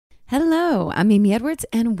Hello, I'm Amy Edwards,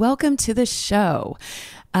 and welcome to the show.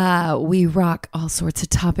 We rock all sorts of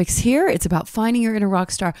topics here. It's about finding your inner rock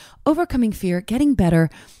star, overcoming fear, getting better,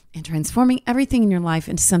 and transforming everything in your life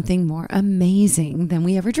into something more amazing than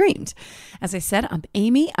we ever dreamed. As I said, I'm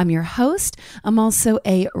Amy. I'm your host. I'm also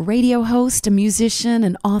a radio host, a musician,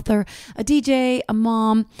 an author, a DJ, a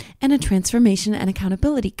mom, and a transformation and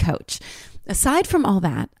accountability coach. Aside from all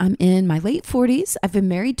that, I'm in my late 40s. I've been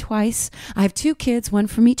married twice. I have 2 kids, one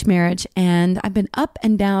from each marriage, and I've been up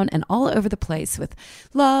and down and all over the place with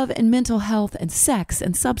love and mental health and sex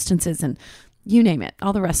and substances and you name it,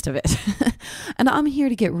 all the rest of it. And I'm here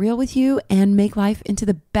to get real with you and make life into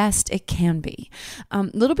the best it can be. A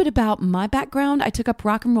little bit about my background. I took up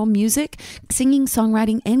rock and roll music, singing,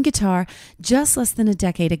 songwriting, and guitar just less than a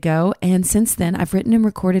decade ago. And since then, I've written and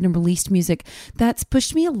recorded and released music that's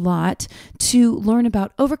pushed me a lot to learn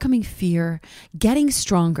about overcoming fear, getting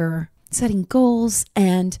stronger, setting goals,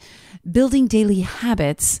 and building daily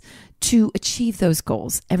habits to achieve those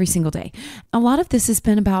goals every single day. A lot of this has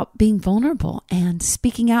been about being vulnerable and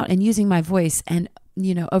speaking out and using my voice and,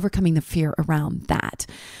 overcoming the fear around that.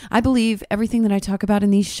 I believe everything that I talk about in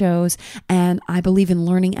these shows, and I believe in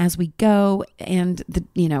learning as we go. And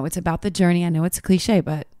it's about the journey. I know it's a cliche,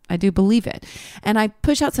 but I do believe it. And I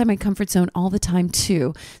push outside my comfort zone all the time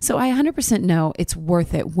too. So I 100% know it's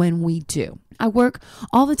worth it when we do. I work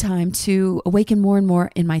all the time to awaken more and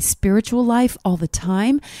more in my spiritual life all the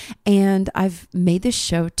time. And I've made this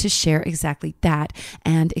show to share exactly that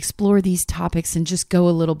and explore these topics and just go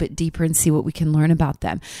a little bit deeper and see what we can learn about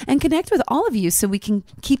them and connect with all of you so we can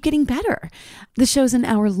keep getting better. The show's an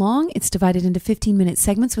hour long. It's divided into 15-minute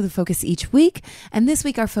segments with a focus each week. And this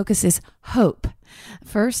week, our focus is hope.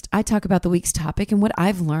 First, I talk about the week's topic and what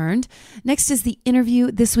I've learned. Next is the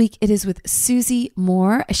interview. This week, it is with Susie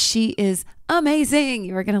Moore. She is amazing.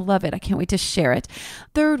 You are going to love it. I can't wait to share it.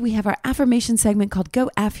 Third, we have our affirmation segment called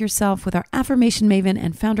Go Aff Yourself with our affirmation maven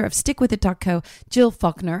and founder of StickWithIt.co, Jill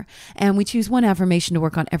Faulkner. And we choose one affirmation to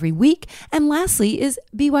work on every week. And lastly is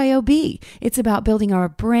BYOB. It's about building our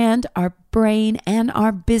brand, our brain, and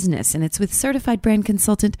our business. And it's with certified brand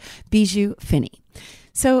consultant Bijou Finney.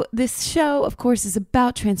 So this show, of course, is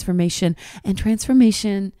about transformation, and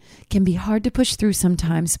transformation can be hard to push through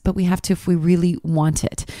sometimes, but we have to if we really want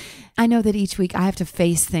it. I know that each week I have to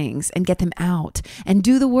face things and get them out and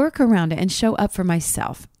do the work around it and show up for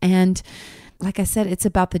myself. And like I said, it's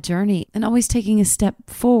about the journey and always taking a step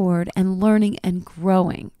forward and learning and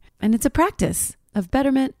growing. And it's a practice of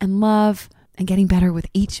betterment and love and getting better with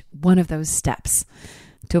each one of those steps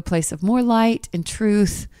to a place of more light and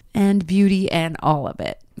truth and beauty and all of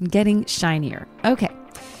it, getting shinier. Okay,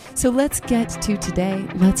 so let's get to today.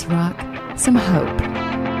 Let's rock some hope.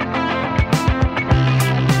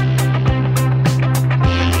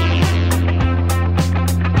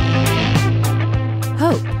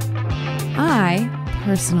 Hope. I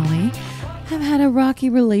personally have had a rocky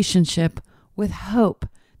relationship with hope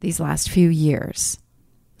these last few years.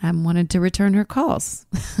 I wanted to return her calls.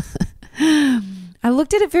 I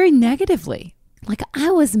looked at it very negatively. Like I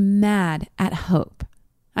was mad at hope.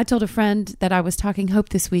 I told a friend that I was talking hope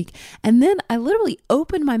this week, and then I literally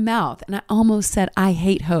opened my mouth and I almost said, I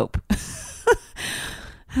hate hope.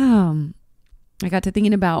 I got to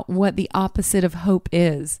thinking about what the opposite of hope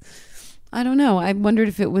is. I don't know. I wondered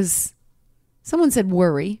if it was, someone said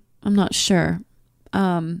worry. I'm not sure.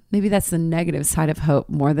 Maybe that's the negative side of hope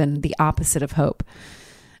more than the opposite of hope.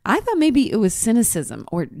 I thought maybe it was cynicism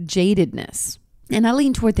or jadedness. And I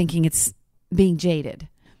lean toward thinking it's being jaded,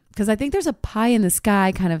 because I think there's a pie in the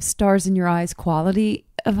sky kind of stars in your eyes quality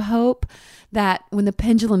of hope that when the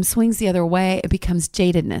pendulum swings the other way, it becomes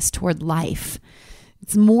jadedness toward life.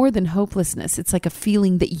 It's more than hopelessness. It's like a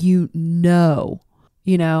feeling that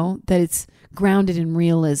that it's grounded in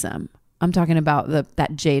realism. I'm talking about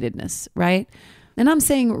that jadedness, right? And I'm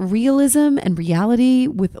saying realism and reality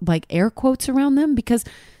with like air quotes around them because,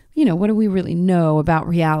 what do we really know about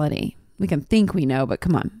reality? We can think we know, but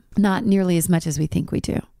come on. Not nearly as much as we think we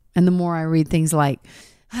do. And the more I read things like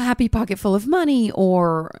Happy Pocket Full of Money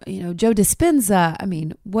or, Joe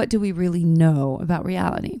Dispenza, what do we really know about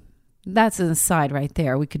reality? That's an aside right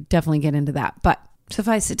there. We could definitely get into that. But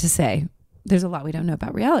suffice it to say, there's a lot we don't know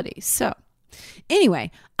about reality. So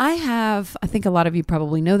anyway, I think a lot of you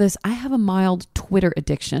probably know this. I have a mild Twitter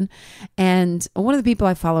addiction. And one of the people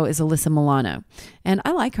I follow is Alyssa Milano. And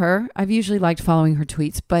I like her. I've usually liked following her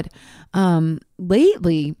tweets. But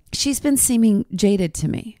lately, she's been seeming jaded to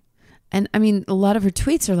me. And a lot of her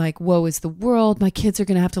tweets are like, woe is the world. My kids are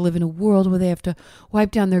going to have to live in a world where they have to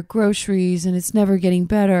wipe down their groceries and it's never getting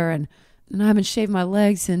better. And I haven't shaved my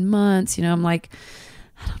legs in months. I'm like,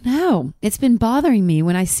 I don't know. It's been bothering me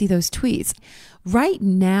when I see those tweets. Right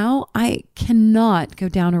now, I cannot go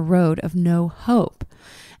down a road of no hope.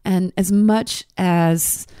 And as much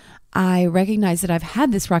as I recognize that I've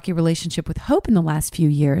had this rocky relationship with hope in the last few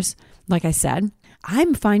years, like I said,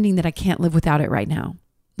 I'm finding that I can't live without it right now.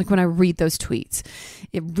 Like when I read those tweets,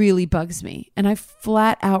 it really bugs me. And I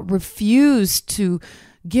flat out refuse to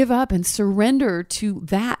give up and surrender to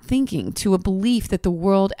that thinking, to a belief that the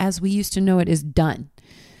world as we used to know it is done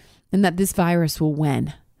and that this virus will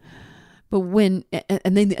win. But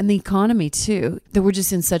and the economy too, that we're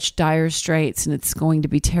just in such dire straits and it's going to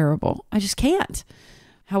be terrible. I just can't.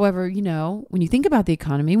 However, when you think about the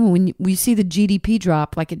economy, when we see the GDP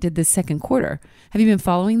drop like it did this second quarter, have you been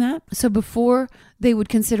following that? So before they would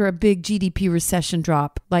consider a big GDP recession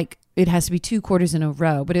drop, like it has to be 2 quarters in a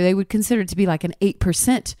row, but they would consider it to be like an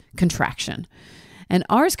 8% contraction. And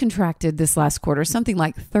ours contracted this last quarter, something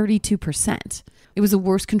like 32%. It was the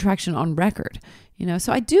worst contraction on record,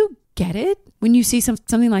 so I do get it. When you see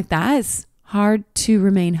something like that, it's hard to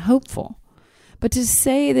remain hopeful. But to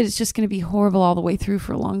say that it's just going to be horrible all the way through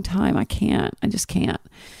for a long time, I can't. I just can't.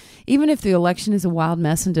 Even if the election is a wild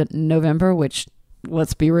mess into November, which,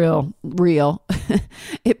 let's be real,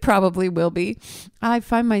 it probably will be, I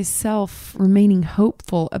find myself remaining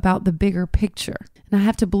hopeful about the bigger picture. And I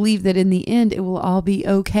have to believe that in the end, it will all be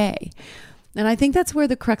okay. And I think that's where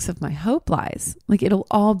the crux of my hope lies. Like, it'll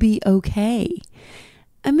all be okay.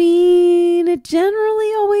 I mean, it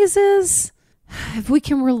generally always is. If we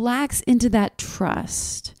can relax into that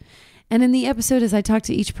trust. And in the episode, as I talk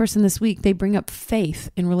to each person this week, they bring up faith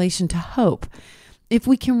in relation to hope. If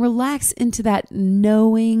we can relax into that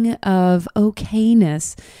knowing of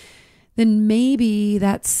okayness, then maybe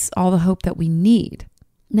that's all the hope that we need.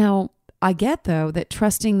 Now, I get, though, that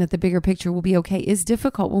trusting that the bigger picture will be okay is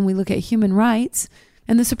difficult when we look at human rights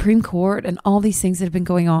and the Supreme Court and all these things that have been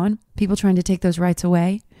going on, people trying to take those rights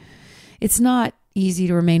away. It's not easy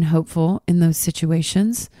to remain hopeful in those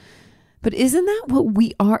situations. But isn't that what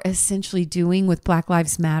we are essentially doing with Black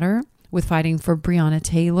Lives Matter, with fighting for Breonna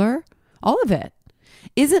Taylor? All of it.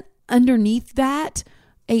 Isn't underneath that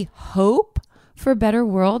a hope for a better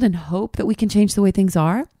world and hope that we can change the way things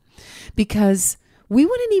are? Because we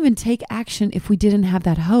wouldn't even take action if we didn't have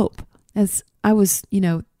that hope. As I was,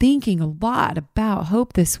 thinking a lot about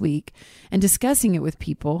hope this week and discussing it with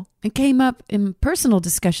people, it came up in personal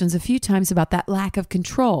discussions a few times about that lack of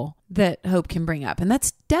control that hope can bring up. And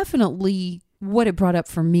that's definitely what it brought up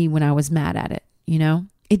for me when I was mad at it.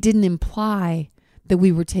 It didn't imply that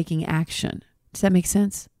we were taking action. Does that make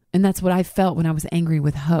sense? And that's what I felt when I was angry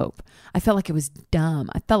with hope. I felt like it was dumb.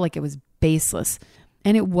 I felt like it was baseless.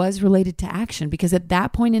 And it was related to action because at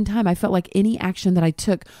that point in time, I felt like any action that I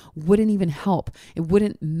took wouldn't even help. It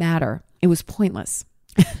wouldn't matter. It was pointless.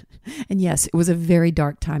 And yes, it was a very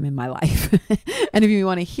dark time in my life. And if you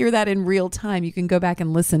want to hear that in real time, you can go back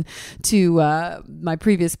and listen to my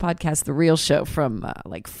previous podcast, The Real Show, from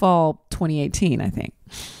fall 2018, I think.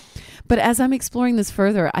 But as I'm exploring this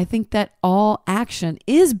further, I think that all action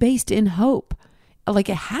is based in hope. Like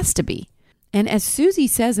it has to be. And as Susie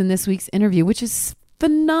says in this week's interview, which is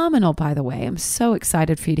phenomenal, by the way, I'm so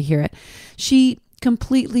excited for you to hear it. She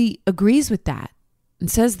completely agrees with that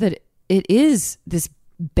and says that it is this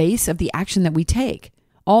base of the action that we take.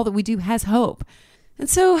 All that we do has hope. And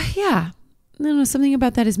so, yeah, I don't know, something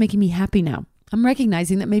about that is making me happy now. I'm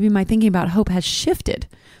recognizing that maybe my thinking about hope has shifted.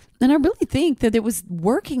 And I really think that it was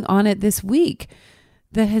working on it this week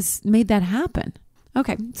that has made that happen.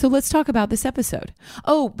 Okay, so let's talk about this episode.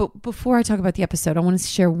 Oh, but before I talk about the episode, I want to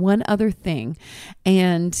share one other thing,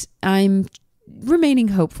 and I'm remaining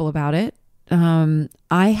hopeful about it.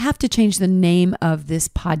 I have to change the name of this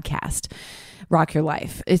podcast, Rock Your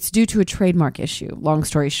Life. It's due to a trademark issue, long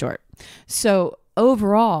story short. So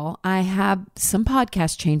overall, I have some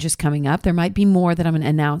podcast changes coming up. There might be more that I'm going to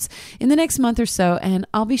announce in the next month or so, and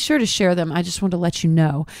I'll be sure to share them. I just want to let you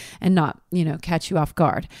know and not, catch you off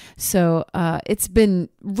guard. So it's been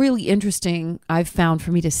really interesting, I've found,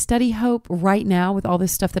 for me to study hope right now with all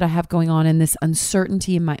this stuff that I have going on and this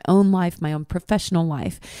uncertainty in my own life, my own professional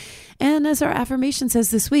life. And as our affirmation says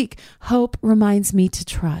this week, hope reminds me to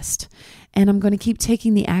trust. And I'm going to keep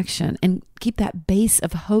taking the action and keep that base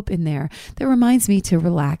of hope in there that reminds me to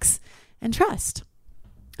relax and trust.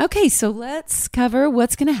 Okay, so let's cover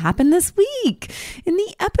what's going to happen this week in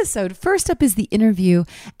the episode. First up is the interview,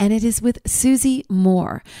 and it is with Susie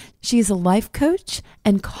Moore. She is a life coach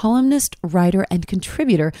and columnist, writer, and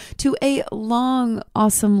contributor to a long,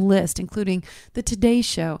 awesome list, including The Today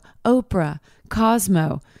Show, Oprah,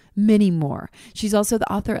 Cosmo, many more. She's also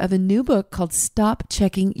the author of a new book called Stop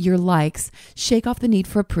Checking Your Likes, Shake Off the Need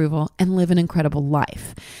for Approval, and Live an Incredible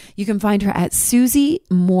Life. You can find her at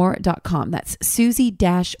susiemore.com. That's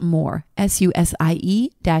Susie-Moore,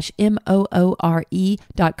 SUSIE-MOORE.com,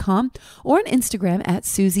 or on Instagram at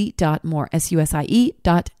susie.moore,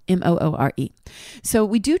 SUSIE.MOORE. So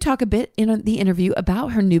we do talk a bit in the interview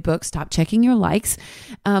about her new book, Stop Checking Your Likes.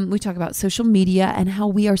 We talk about social media and how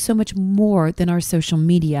we are so much more than our social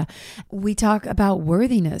media. We talk about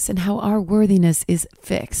worthiness and how our worthiness is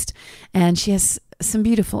fixed. And she has some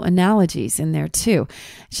beautiful analogies in there too.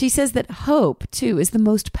 She says that hope too is the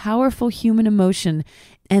most powerful human emotion,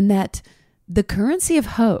 and that the currency of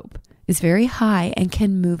hope is very high and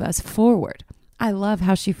can move us forward. I love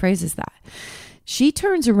how she phrases that. She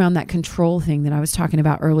turns around that control thing that I was talking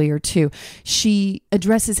about earlier too. She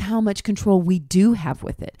addresses how much control we do have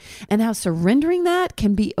with it and how surrendering that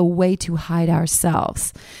can be a way to hide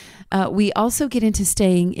ourselves. We also get into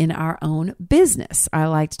staying in our own business. I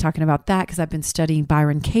liked talking about that because I've been studying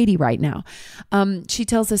Byron Katie right now. She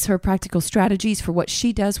tells us her practical strategies for what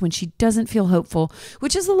she does when she doesn't feel hopeful,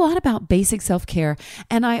 which is a lot about basic self-care.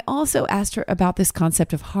 And I also asked her about this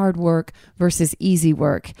concept of hard work versus easy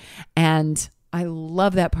work. And I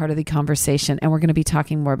love that part of the conversation, and we're going to be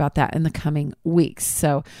talking more about that in the coming weeks.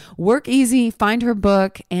 So work easy, find her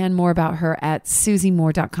book and more about her at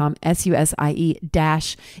susiemore.com,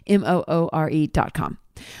 SUSIE-MOORE.com.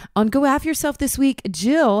 On Go After Yourself this week,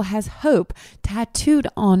 Jill has hope tattooed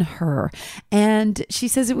on her, and she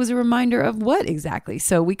says it was a reminder of what exactly.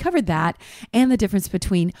 So we covered that and the difference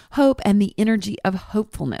between hope and the energy of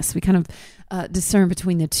hopefulness. We kind of discern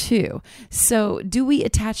between the two. So do we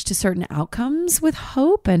attach to certain outcomes with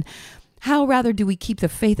hope, and how rather do we keep the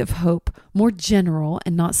faith of hope more general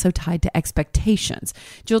and not so tied to expectations?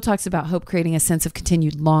 Jill talks about hope creating a sense of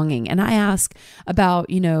continued longing. And I ask about,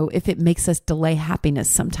 if it makes us delay happiness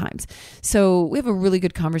sometimes. So we have a really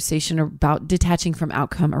good conversation about detaching from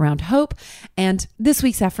outcome around hope. And this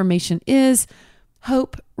week's affirmation is,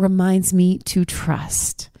 hope reminds me to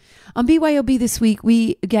trust. On BYOB this week,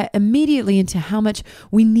 we get immediately into how much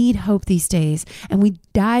we need hope these days, and we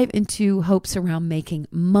dive into hopes around making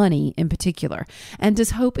money in particular. And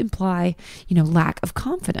does hope imply, lack of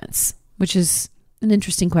confidence, which is an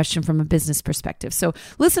interesting question from a business perspective. So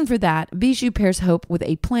listen for that. Bijou pairs hope with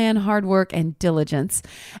a plan, hard work, and diligence.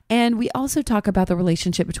 And we also talk about the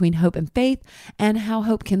relationship between hope and faith and how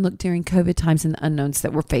hope can look during COVID times and the unknowns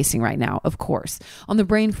that we're facing right now, of course. On the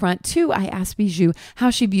brain front, too, I asked Bijou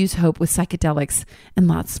how she views hope with psychedelics and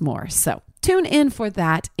lots more. So tune in for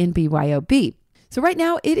that in BYOB. So right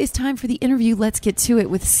now, it is time for the interview. Let's get to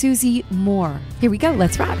it with Susie Moore. Here we go.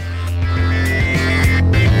 Let's rock.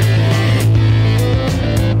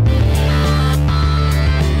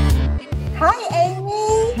 Hi,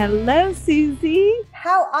 Amy. Hello, Susie.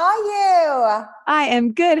 How are you? I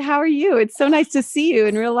am good. How are you? It's so nice to see you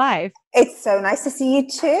in real life. It's so nice to see you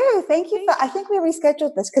too. Thank you I think we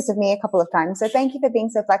rescheduled this because of me a couple of times. So thank you for being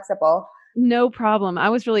so flexible. No problem. I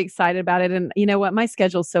was really excited about it. And you know what? My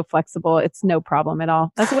schedule's so flexible. It's no problem at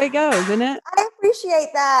all. That's the way it goes, isn't it? I appreciate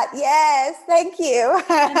that. Yes. Thank you.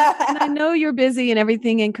 and I know you're busy and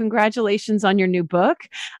everything. And congratulations on your new book.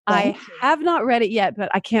 I have not read it yet, but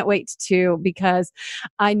I can't wait to because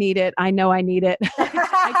I need it. I know I need it.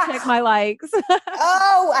 I check my likes.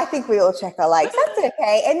 Oh, I think we all check our likes. That's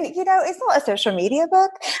okay. And, it's not a social media book,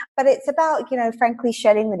 but it's about, frankly,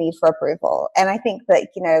 shedding the need for approval. And I think that,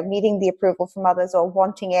 needing the approval from others or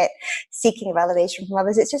wanting it, seeking validation from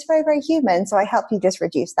others, it's just very, very human. So I help you just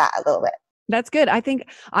reduce that a little bit. That's good. I think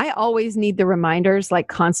I always need the reminders like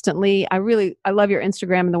constantly. I love your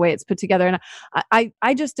Instagram and the way it's put together. And I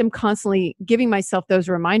just am constantly giving myself those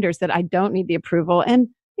reminders that I don't need the approval. And,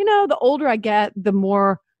 the older I get, the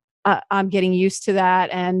more I'm getting used to that.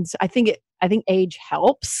 And I think age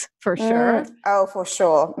helps for sure. Oh, for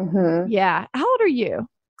sure. Mm-hmm. Yeah. How old are you?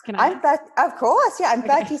 Of course. Yeah. I'm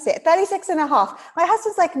 36 and a half. My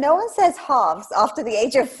husband's like, no one says halves after the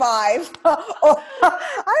age of 5.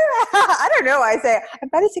 I don't know. I say I'm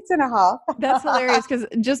 36 and a half. That's hilarious. Cause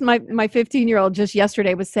just my 15-year-old just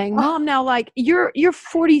yesterday was saying, Mom, now like you're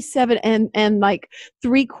 47 and like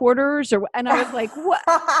 3/4 and I was like, what?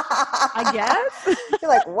 I guess. You're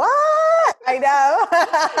like, what? I know.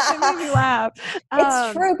 It made me laugh.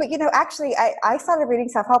 It's true. But actually I started reading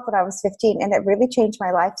self-help when I was 15 and it really changed my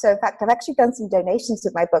life. So in fact, I've actually done some donations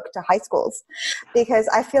with my book to high schools because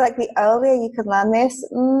I feel like the earlier you can learn this,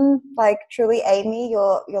 like truly, Amy,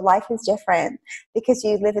 your life is different because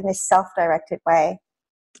you live in this self-directed way.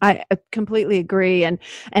 I completely agree. And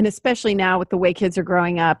especially now with the way kids are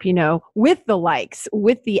growing up, with the likes,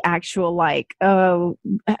 with the actual oh,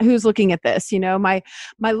 who's looking at this? My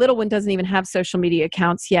little one doesn't even have social media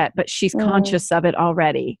accounts yet, but she's conscious of it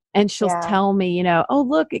already. And she'll tell me, oh,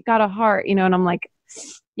 look, it got a heart, and I'm like,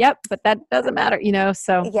 yep, but that doesn't matter,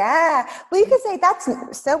 so. Yeah. Well, you could say that's,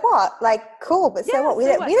 so what? Like, cool, but so what?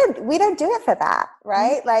 We don't do it for that,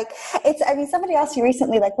 right? Mm-hmm. Like, somebody asked you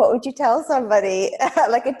recently, like, what would you tell somebody,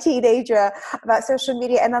 like a teenager, about social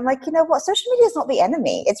media? And I'm like, you know what? Social media is not the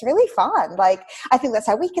enemy. It's really fun. Like, I think that's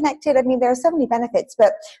how we connected. I mean, there are so many benefits,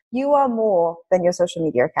 but you are more than your social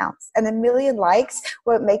media accounts. And a million likes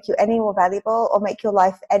won't make you any more valuable or make your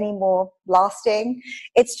life any more lasting.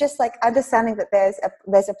 It's just like understanding that there's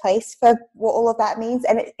a place for what all of that means,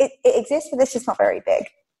 and it exists, but it's just not very big.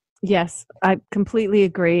 Yes, I completely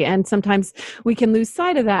agree. And sometimes we can lose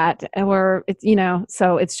sight of that, or it's,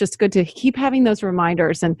 so it's just good to keep having those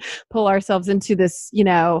reminders and pull ourselves into this,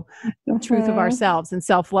 truth of ourselves and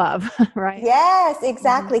self-love, right? Yes,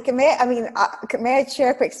 exactly. Mm-hmm. May I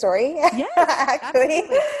share a quick story? Yes, actually.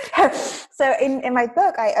 So in my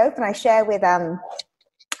book, I share with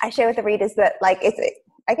the readers that, like,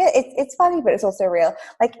 it's funny, but it's also real.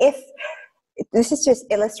 Like, if this is just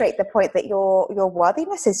illustrate the point that your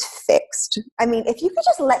worthiness is fixed. I mean, if you could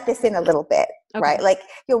just let this in a little bit, okay. Right? Like,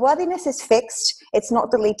 your worthiness is fixed. It's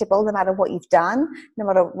not deletable, no matter what you've done, no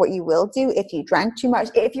matter what you will do. If you drank too much,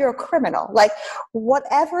 if you're a criminal, like,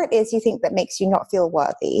 whatever it is you think that makes you not feel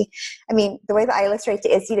worthy. I mean, the way that I illustrate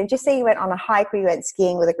it is, just say you went on a hike or you went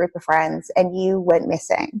skiing with a group of friends and you went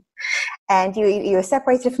missing. And you were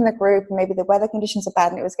separated from the group, and maybe the weather conditions are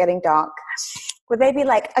bad and it was getting dark. Would they be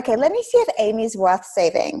like, okay, let me see if Amy's worth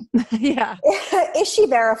saving? Yeah. Is she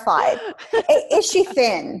verified? Is she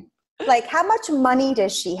thin? Like, how much money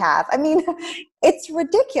does she have? I mean, it's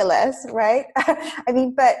ridiculous, right? I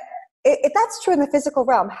mean, but if that's true in the physical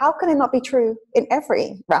realm, how can it not be true in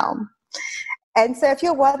every realm? And so if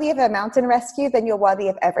you're worthy of a mountain rescue, then you're worthy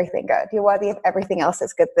of everything good. You're worthy of everything else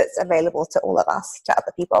that's good that's available to all of us, to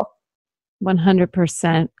other people.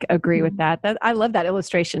 100% agree with that. I love that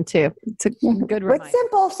illustration too. It's a good reminder.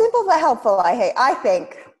 But simple but helpful, I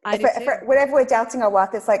think. Whenever we're doubting our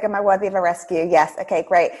worth, it's like, am I worthy of a rescue? Yes. Okay,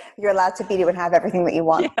 great. You're allowed to be you and have everything that you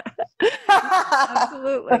want. Yeah.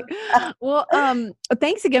 Absolutely. Well,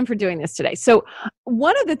 thanks again for doing this today. So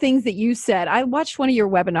one of the things that you said, I watched one of your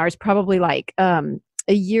webinars probably like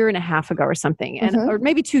a year and a half ago or something, or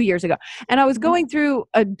maybe 2 years ago. And I was going through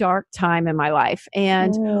a dark time in my life.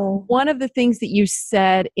 And one of the things that you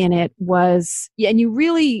said in it was, and you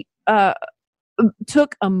really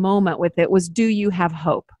took a moment with it, was, do you have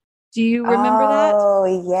hope? Do you remember that? Oh,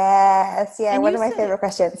 yes. Yeah, one of my favorite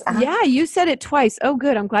questions. Uh-huh. Yeah, you said it twice. Oh,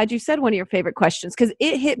 good. I'm glad you said one of your favorite questions, because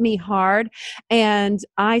it hit me hard and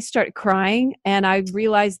I started crying, and I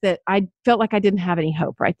realized that I felt like I didn't have any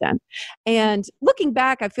hope right then. And looking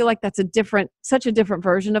back, I feel like that's such a different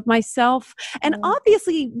version of myself. And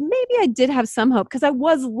obviously, maybe I did have some hope because I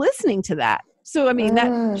was listening to that. So, I mean,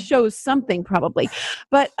 that shows something probably,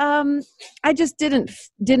 but I just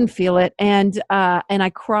didn't feel it. And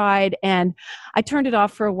I cried, and I turned it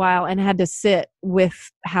off for a while and had to sit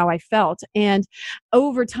with how I felt. And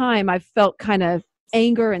over time, I felt kind of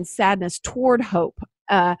anger and sadness toward hope.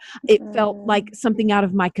 It felt like something out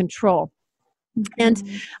of my control. And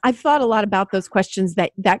I've thought a lot about those questions,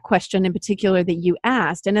 that question in particular that you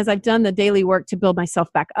asked. And as I've done the daily work to build myself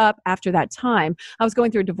back up after that time, I was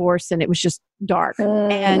going through a divorce and it was just dark.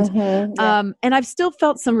 And I've still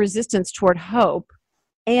felt some resistance toward hope.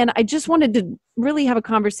 And I just wanted to really have a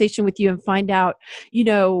conversation with you and find out,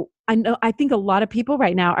 I think a lot of people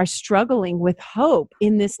right now are struggling with hope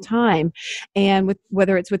in this time, and with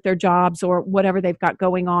whether it's with their jobs or whatever they've got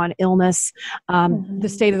going on, illness, the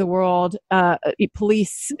state of the world,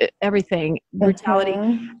 police, everything, brutality.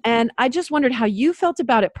 And I just wondered how you felt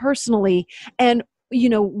about it personally, and,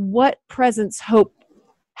 what presence hope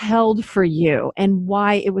held for you and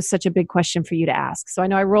why it was such a big question for you to ask. So I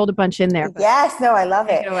know I rolled a bunch in there. Yes, no, I love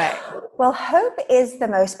it. Well, hope is the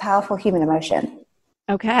most powerful human emotion.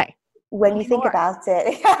 Okay. When you think about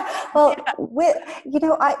it. Well,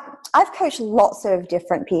 I've coached lots of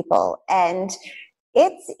different people, and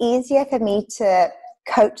it's easier for me to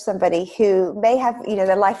coach somebody who may have,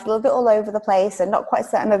 their life a little bit all over the place and not quite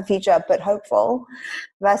certain of the future, but hopeful,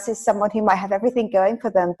 versus someone who might have everything going for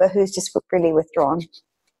them, but who's just really withdrawn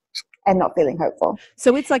and not feeling hopeful.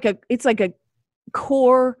 So it's like a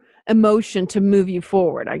core emotion to move you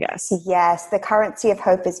forward, I guess. Yes, the currency of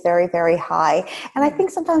hope is very, very high. And I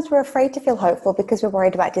think sometimes we're afraid to feel hopeful because we're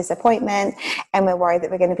worried about disappointment and we're worried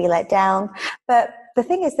that we're going to be let down. But the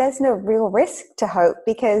thing is, there's no real risk to hope,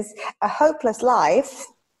 because a hopeless life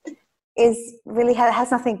is really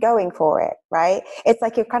has nothing going for it, right? It's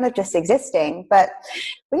like you're kind of just existing. But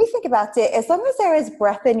when you think about it, as long as there is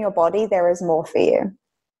breath in your body, there is more for you.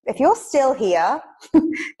 If you're still here,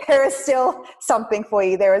 there is still something for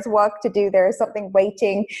you. There is work to do. There is something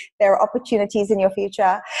waiting. There are opportunities in your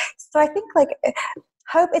future. So I think like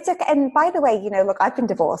hope, it's okay. And by the way, you know, look, I've been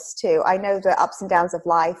divorced too. I know the ups and downs of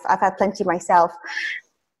life. I've had plenty myself.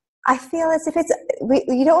 I feel as if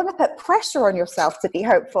you don't want to put pressure on yourself to be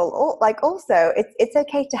hopeful. Or like also, it's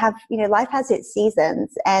okay to have, you know, life has its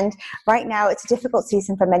seasons. And right now it's a difficult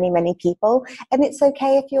season for many, many people. And it's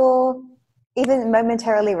okay if you're even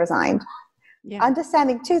momentarily resigned. Yeah.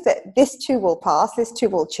 Understanding too that this too will pass, this too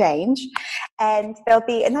will change, and there'll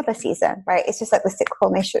be another season, right? It's just like the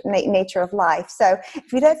cyclical nature of life. So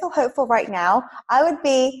if you don't feel hopeful right now, I would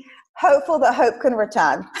be hopeful that hope can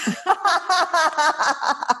return.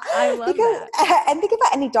 I love that. And think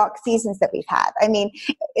about any dark seasons that we've had. I mean,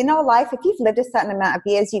 in our life, if you've lived a certain amount of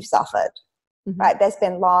years, you've suffered, right? There's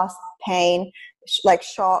been loss, pain, like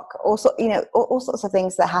shock, also, you know, all sorts of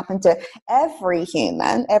things that happen to every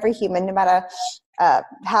human, no matter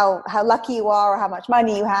how lucky you are or how much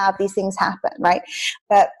money you have, these things happen, right?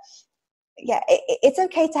 But yeah, it's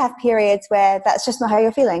okay to have periods where that's just not how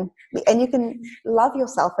you're feeling. And you can love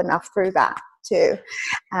yourself enough through that too.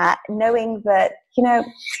 Knowing that, you know,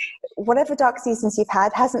 whatever dark seasons you've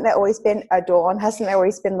had, hasn't there always been a dawn? Hasn't there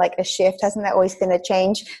always been like a shift? Hasn't there always been a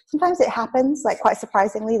change? Sometimes it happens, like quite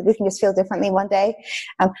surprisingly, that we can just feel differently one day.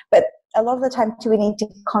 But a lot of the time too, we need to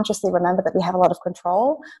consciously remember that we have a lot of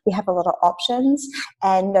control, we have a lot of options,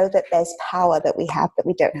 and know that there's power that we have that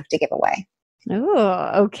we don't have to give away.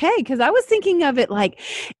 Oh, okay. Because I was thinking of it like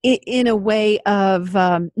in a way of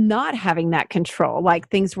not having that control, like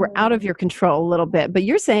things were out of your control a little bit. But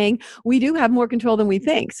you're saying we do have more control than we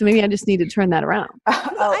think. So maybe I just need to turn that around.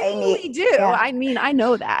 Amy, we do. Yeah. I mean, I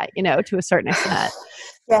know that, you know, to a certain extent.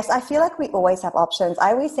 Yes, I feel like we always have options.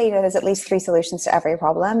 I always say that there's at least 3 solutions to every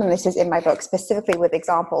problem. And this is in my book, specifically with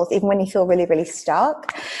examples, even when you feel really, really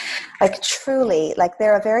stuck. Like truly, like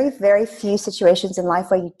there are very, very few situations in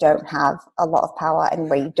life where you don't have a lot of power and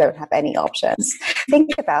where you don't have any options.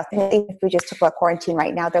 Think about it. If we just talk about quarantine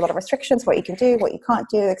right now, there are a lot of restrictions, what you can do, what you can't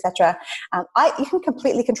do, etc. You can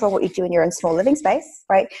completely control what you do in your own small living space,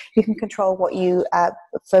 right? You can control what you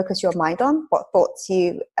focus your mind on, what thoughts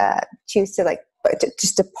you choose to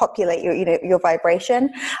just to populate your vibration.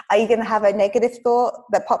 Are you going to have a negative thought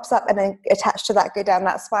that pops up and then attached to that go down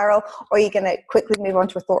that spiral, or are you going to quickly move on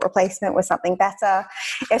to a thought replacement with something better?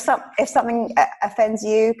 If something offends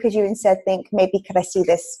you, could you instead think, maybe could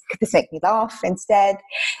this make me laugh instead?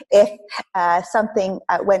 If something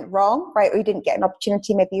went wrong, right, or you didn't get an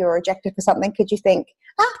opportunity, maybe you were rejected for something, could you think,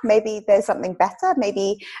 maybe there's something better?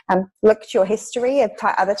 Maybe look at your history of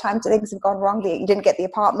other times that things have gone wrong. You didn't get the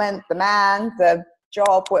apartment, the man, the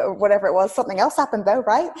job, whatever it was. Something else happened though,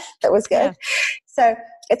 right? That was good. Yeah. So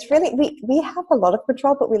it's really, we have a lot of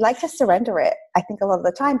control, but we like to surrender it, I think, a lot of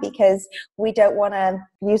the time because we don't want to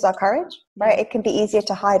use our courage, right? It can be easier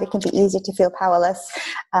to hide. It can be easier to feel powerless.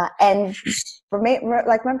 And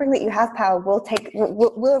remembering that you have power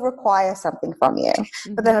will require something from you.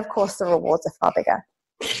 But then, of course, the rewards are far bigger.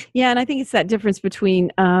 Yeah, and I think it's that difference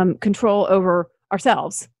between control over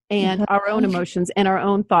ourselves and our own emotions and our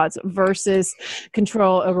own thoughts versus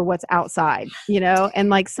control over what's outside, you know? And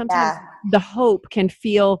like sometimes the hope can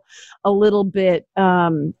feel a little bit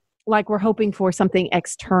like we're hoping for something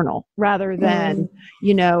external rather than,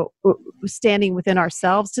 you know, standing within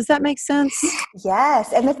ourselves. Does that make sense?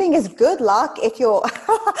 Yes. And the thing is, good luck if you're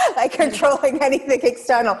like controlling anything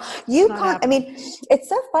external. You can't, I mean, it's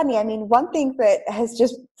so funny. I mean, one thing that has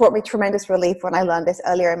just brought me tremendous relief when I learned this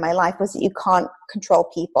earlier in my life was that you can't control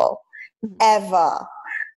people ever.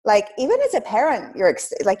 Like even as a parent,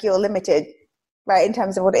 you're limited, right, in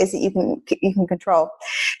terms of what it is that you can control.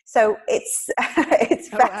 So it's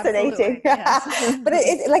fascinating. Yes. But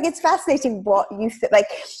it's fascinating what you like.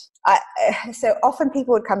 So often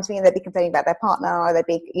people would come to me and they'd be complaining about their partner or they'd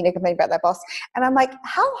be complaining about their boss, and I'm like,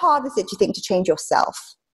 how hard is it, do you think, to change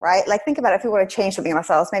yourself? Right? Like think about it. If we want to change something in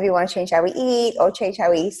ourselves, maybe we want to change how we eat or change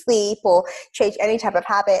how we sleep or change any type of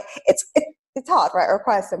habit. It's hard, right? It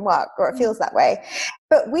requires some work, or it feels that way.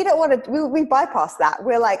 But we don't want to, we bypass that.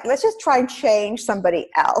 We're like, let's just try and change somebody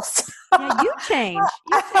else. Yeah, you change.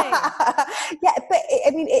 Yeah, but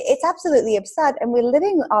I mean, it's absolutely absurd. And we're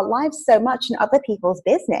living our lives so much in other people's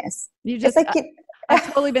business. I've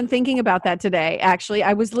totally been thinking about that today. Actually,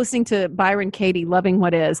 I was listening to Byron Katie, Loving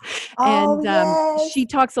What Is, Oh, and yes. she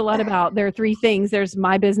talks a lot about there are three things. There's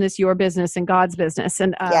my business, your business, and God's business.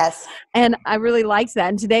 Yes. And I really liked that.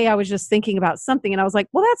 And today I was just thinking about something, and I was like,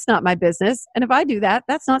 well, that's not my business. And if I do that,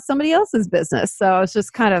 that's not somebody else's business. So I was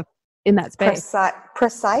just kind of in that space.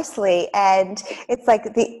 Precisely. And it's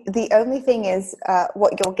like the only thing is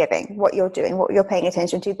what you're giving, what you're doing, what you're paying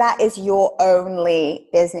attention to. That is your only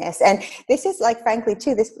business. And this is like, frankly,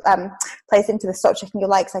 too, this plays into the stop checking your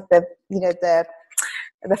likes, like the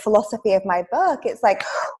philosophy of my book. It's like,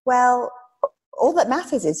 well, all that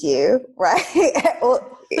matters is you, right?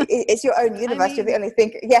 It's your own universe. You're the only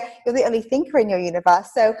thinker. Yeah, you're the only thinker in your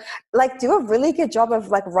universe. So, like, do a really good job of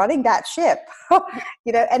like running that ship,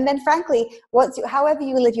 And then, frankly, however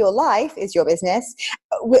you live your life is your business.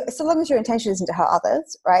 So long as your intention isn't to hurt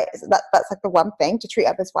others, right? So that's like the one thing, to treat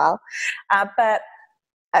others well. But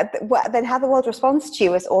then how the world responds to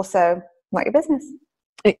you is also not your business.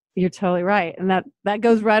 You're totally right. And that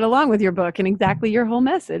goes right along with your book and exactly your whole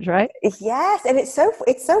message, right? Yes. And it's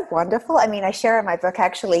so wonderful. I mean, I share in my book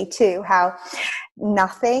actually too, how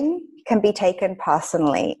nothing can be taken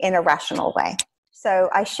personally in a rational way. So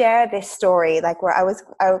I share this story, like where I was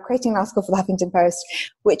creating an article for the Huffington Post,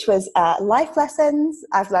 which was life lessons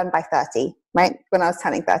I've learned by 30, right? When I was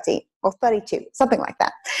turning 30 or 32, something like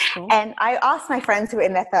that. Cool. And I asked my friends who were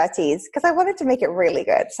in their 30s, because I wanted to make it really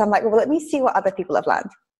good. So I'm like, well, let me see what other people have learned.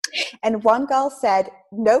 And one girl said,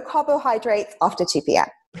 no carbohydrates after 2 p.m.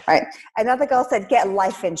 Right. Another girl said, get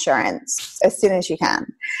life insurance as soon as you can.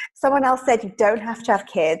 Someone else said, you don't have to have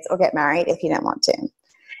kids or get married if you don't want to.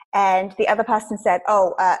 And the other person said,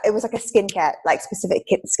 it was like a skincare, like specific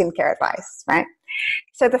skincare advice, right?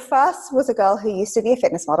 So the first was a girl who used to be a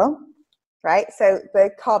fitness model, right? So the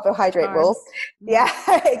carbohydrate rule. Yeah,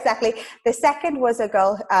 exactly. The second was a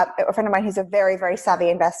girl, a friend of mine who's a very, very savvy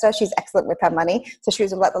investor. She's excellent with her money. So she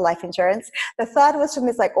was about the life insurance. The third was from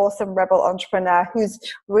this like awesome rebel entrepreneur who's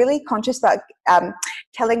really conscious about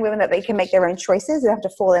telling women that they can make their own choices. They don't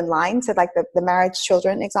have to fall in line. So like the marriage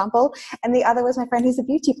children example. And the other was my friend who's a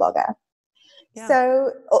beauty blogger. Yeah.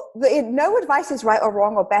 So no advice is right or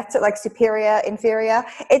wrong or better, like superior, inferior.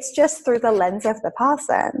 It's just through the lens of the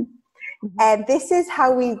person. Mm-hmm. And this is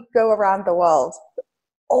how we go around the world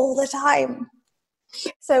all the time.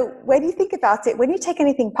 So when you think about it, when you take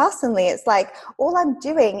anything personally, it's like all I'm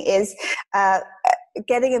doing is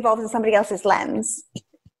getting involved in somebody else's lens.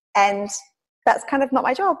 And that's kind of not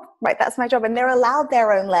my job, right? That's my job. And they're allowed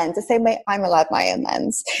their own lens, the same way I'm allowed my own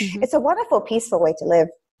lens. Mm-hmm. It's a wonderful, peaceful way to live.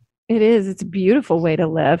 It is. It's a beautiful way to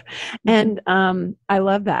live. And I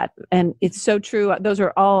love that. And it's so true. Those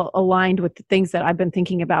are all aligned with the things that I've been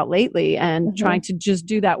thinking about lately and trying to just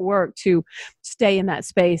do that work to stay in that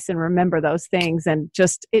space and remember those things. And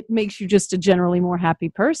just, it makes you just a generally more happy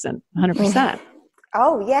person, 100%.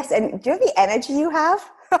 Oh, yes. And do you know the energy you have?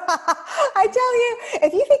 I tell you,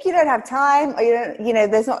 if you think you don't have time or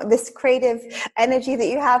there's not this creative energy that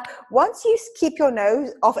you have, once you keep your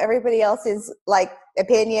nose off everybody else's like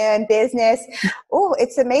opinion, business,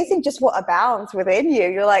 it's amazing just what abounds within you.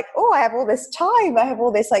 You're like, I have all this time. I have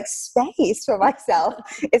all this like space for myself.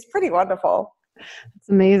 It's pretty wonderful. It's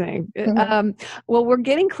amazing. Well, we're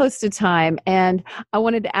getting close to time, and I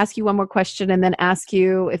wanted to ask you one more question and then ask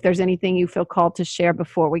you if there's anything you feel called to share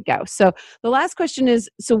before we go. So the last question is,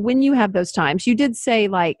 so when you have those times, you did say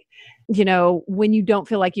like, when you don't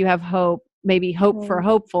feel like you have hope, maybe hope for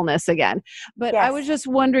hopefulness again. But yes. I was just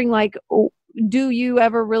wondering, like, do you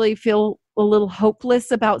ever really feel a little hopeless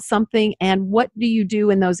about something? And what do you do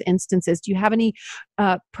in those instances? Do you have any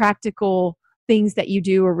practical things that you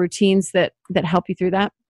do or routines that help you through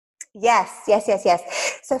that? Yes.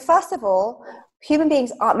 So first of all, human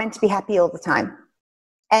beings aren't meant to be happy all the time.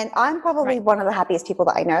 And I'm probably one of the happiest people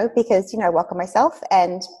that I know because, I work on myself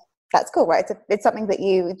and that's cool, right? It's something that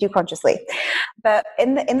you do consciously. But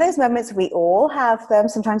in those moments, we all have them.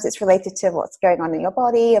 Sometimes it's related to what's going on in your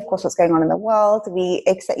body, of course, what's going on in the world. We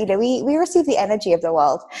receive the energy of the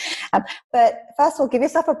world. But first of all, give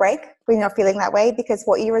yourself a break when you're not feeling that way, because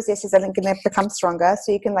what you resist is only going to become stronger.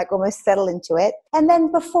 So you can like almost settle into it. And then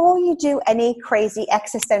before you do any crazy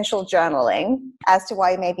existential journaling as to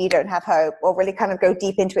why maybe you don't have hope or really kind of go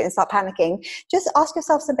deep into it and start panicking, just ask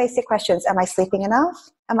yourself some basic questions. Am I sleeping enough?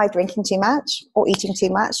 am I drinking too much or eating too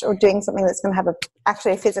much or doing something that's going to have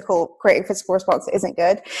actually creating a physical response that isn't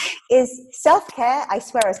good? Is self-care, I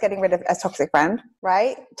swear, is getting rid of a toxic friend,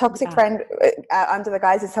 right? Toxic friend under the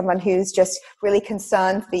guise of someone who's just really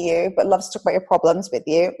concerned for you, but loves to talk about your problems with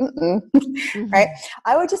you. Right?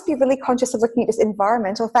 I would just be really conscious of looking at just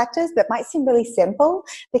environmental factors that might seem really simple,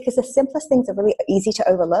 because the simplest things are really easy to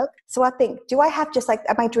overlook. So I think, do I have just like,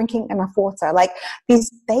 am I drinking enough water? Like these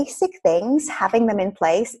basic things, having them in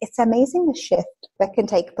place, it's amazing the shift that can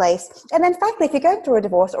take place. And then frankly, if you're going through a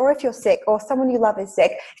divorce, or if you're sick, or someone you love is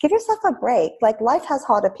sick, give yourself a break. Like life has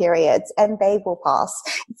harder periods and they will pass.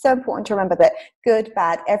 It's so important to remember that good,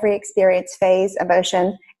 bad, every experience, phase,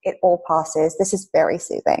 emotion, it all passes. This is very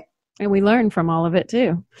soothing. And we learn from all of it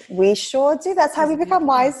too. We sure do. That's how we become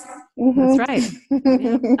wise. That's right.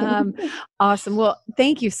 Yeah. Awesome. Well,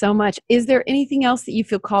 thank you so much. Is there anything else that you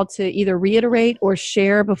feel called to either reiterate or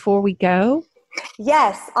share before we go?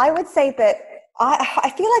 Yes, I would say that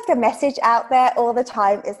I feel like the message out there all the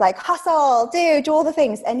time is like, hustle, do all the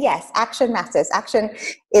things. And yes, action matters. Action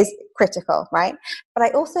is critical, right? But I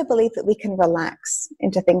also believe that we can relax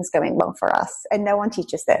into things going well for us. And no one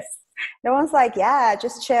teaches this. No one's like, yeah,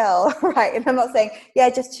 just chill, right? And I'm not saying, yeah,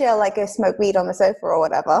 just chill, like go smoke weed on the sofa or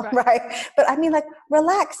whatever, right? But I mean, like,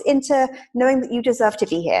 relax into knowing that you deserve to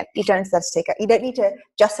be here. You don't deserve to take up. You don't need to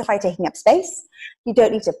justify taking up space. You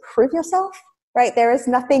don't need to prove yourself, right? There is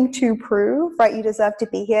nothing to prove, right? You deserve to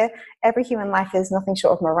be here. Every human life is nothing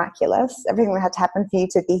short of miraculous. Everything that had to happen for you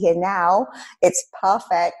to be here now, it's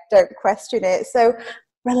perfect. Don't question it. So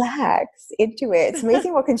relax into it. It's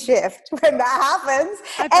amazing what can shift when that happens.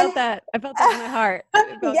 I felt that in my heart.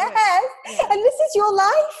 Yes. Yeah. And this is your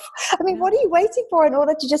life. I mean, what are you waiting for in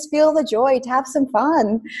order to just feel the joy, to have some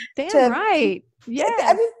fun? Damn right. Yeah.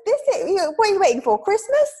 I mean, what are you waiting for?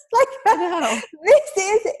 Christmas? Like, this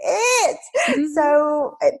is it.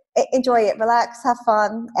 So enjoy it, relax, have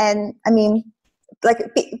fun. And I mean,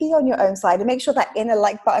 like, be on your own side and make sure that inner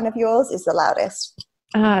like button of yours is the loudest.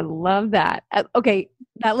 I love that. Okay.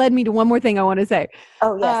 That led me to one more thing I want to say.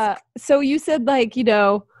 Oh, yes. So you said, like,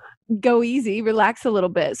 go easy, relax a little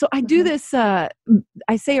bit. So I do this, I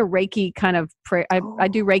say a Reiki kind of prayer. I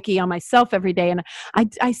do Reiki on myself every day. And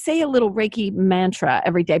I say a little Reiki mantra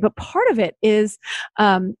every day. But part of it is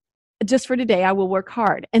just for today, I will work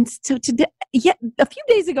hard. And so today, a few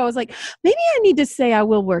days ago, I was like, maybe I need to say I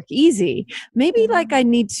will work easy. Maybe like I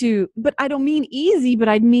need to, but I don't mean easy, but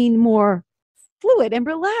I mean more fluid and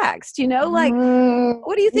relaxed, like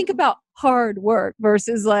what do you think about hard work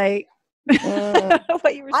versus like what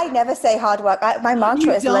you were saying? I never say hard work. My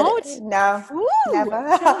mantra is never.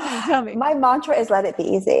 Tell me. My mantra is let it be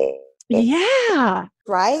easy. Yeah.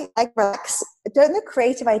 Right? Like relax. Don't the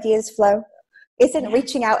creative ideas flow? Isn't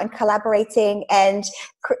reaching out and collaborating and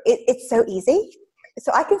it's so easy? So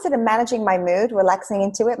I consider managing my mood, relaxing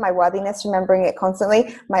into it, my worthiness, remembering it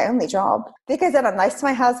constantly, my only job. Because then I'm nice to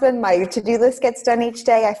my husband, my to-do list gets done each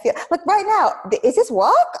day. I feel like right now, is this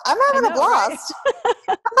work? I'm having a blast.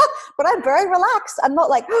 Right? But I'm very relaxed. I'm not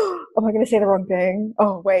like, oh, am I going to say the wrong thing?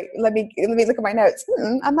 Oh, wait, let me look at my notes.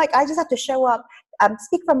 I'm like, I just have to show up,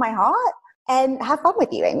 speak from my heart and have fun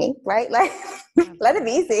with you, Amy, right? Like, let it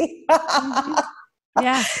be easy.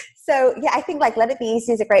 Yeah. So yeah, I think like let it be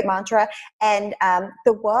easy is a great mantra, and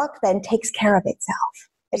the work then takes care of itself.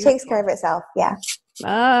 It takes care of itself. Yeah.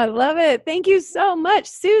 I love it. Thank you so much,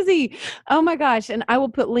 Susie. Oh my gosh. And I will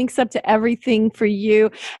put links up to everything for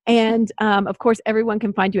you. And of course, everyone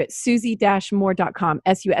can find you at susie-moore.com,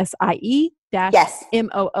 SUSIE-MOORE,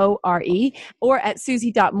 or at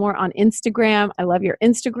susie.moore on Instagram. I love your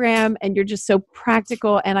Instagram and you're just so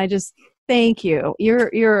practical. And I just thank you.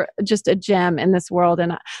 You're just a gem in this world.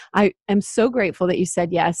 And I am so grateful that you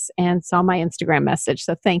said yes and saw my Instagram message.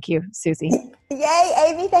 So thank you, Susie. Yay,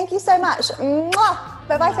 Amy. Thank you so much. Mwah!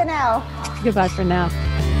 Bye-bye for now. Goodbye for now.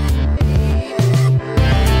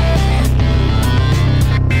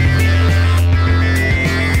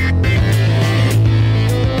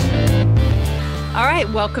 All right.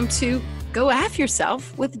 Welcome to Go Aff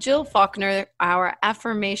Yourself with Jill Faulkner, our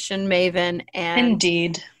affirmation maven. And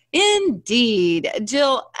Indeed.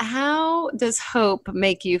 Jill, how does hope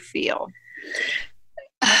make you feel?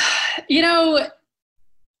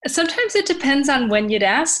 Sometimes it depends on when you'd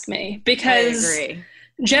ask me, because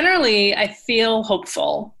generally I feel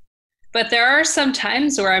hopeful, but there are some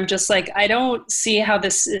times where I'm just like, I don't see how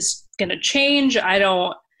this is going to change. I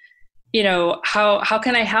don't, how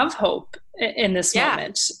can I have hope in this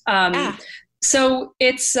moment? So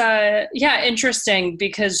it's, interesting,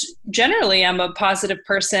 because generally I'm a positive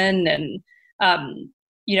person and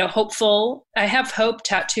hopeful. I have hope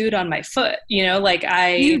tattooed on my foot, like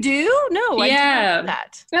You do? No, yeah. I didn't know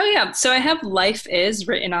that. Oh yeah. So I have life is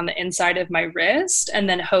written on the inside of my wrist, and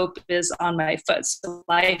then hope is on my foot. So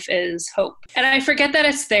life is hope. And I forget that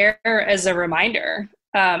it's there as a reminder.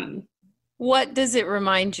 What does it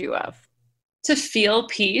remind you of? To feel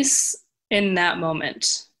peace in that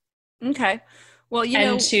moment. Okay. Well,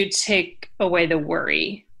 and to take away the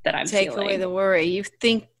worry that I'm feeling. Take away the worry.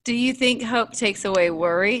 Do you think hope takes away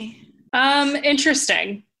worry?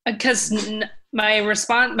 Interesting. Because my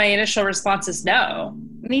initial response is no.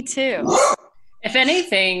 Me too. If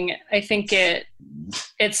anything, I think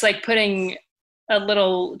it's like putting a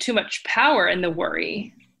little too much power in the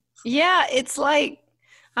worry. Yeah, it's like,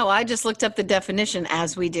 I just looked up the definition,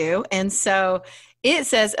 as we do. And so it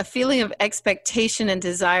says a feeling of expectation and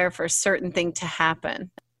desire for a certain thing to happen.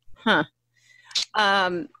 Huh.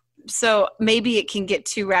 So maybe it can get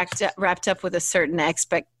too wrapped up with a certain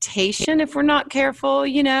expectation if we're not careful,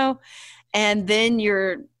 and then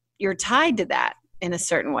you're tied to that in a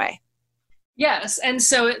certain way. Yes. And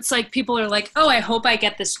so it's like people are like, oh, I hope I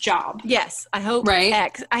get this job. Yes. I hope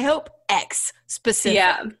X. I hope X specific.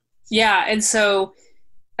 Yeah. Yeah. And so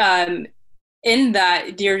in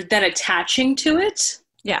that, you're then attaching to it.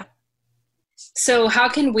 Yeah. So how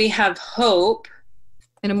can we have hope?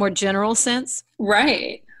 In a more general sense?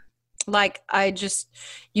 Right. Like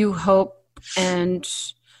you hope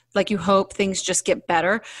you hope things just get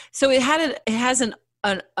better. So it has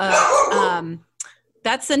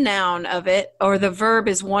that's the noun of it, or the verb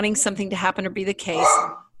is wanting something to happen or be the case.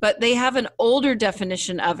 But they have an older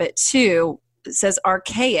definition of it too. It says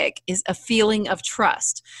archaic is a feeling of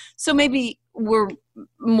trust. So maybe we're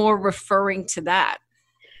more referring to that.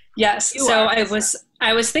 Yes. So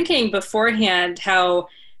I was thinking beforehand how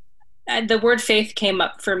the word faith came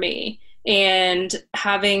up for me, and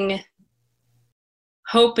having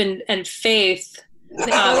hope and faith.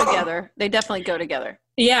 They go together. They definitely go together.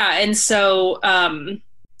 Yeah. And so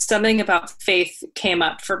something about faith came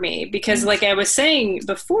up for me because like I was saying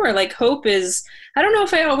before, like hope is, I don't know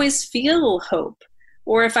if I always feel hope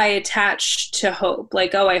or if I attach to hope,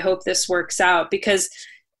 like, oh, I hope this works out, because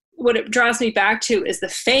what it draws me back to is the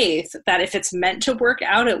faith that if it's meant to work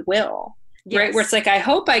out, it will. Yes. Right? Where it's like, I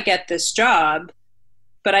hope I get this job,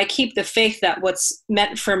 but I keep the faith that what's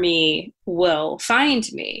meant for me will find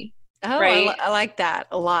me. Oh, right? I like that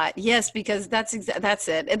a lot. Yes, because that's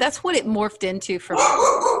it. And that's what it morphed into for me.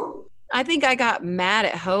 I think I got mad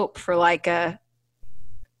at hope for like a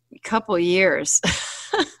couple years.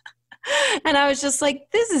 And I was just like,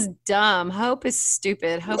 this is dumb. Hope is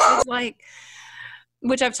stupid. Hope is like,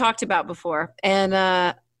 which I've talked about before.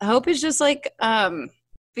 And hope is just like,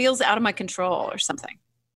 feels out of my control or something.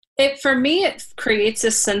 For me, it creates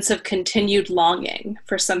a sense of continued longing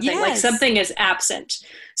for something, yes. Like something is absent.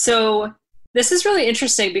 So this is really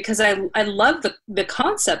interesting because I love the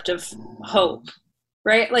concept of hope,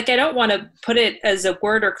 right? Like I don't want to put it as a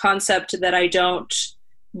word or concept that I don't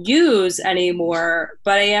use anymore,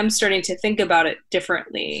 but I am starting to think about it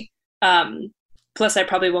differently. Plus, I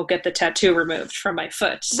probably won't get the tattoo removed from my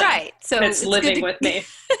foot. So right. So it's living with me.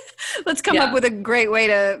 Let's come up with a great way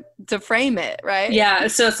to frame it, right? Yeah.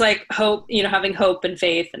 So it's like hope, having hope and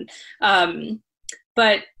faith. And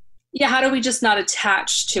but yeah, how do we just not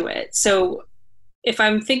attach to it? So if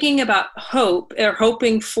I'm thinking about hope or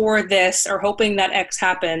hoping for this or hoping that X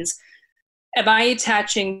happens, am I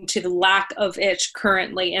attaching to the lack of it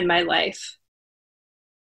currently in my life?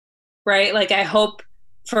 Right? Like I hope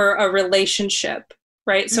for a relationship,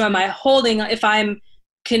 right? So am I if I'm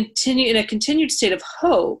in a continued state of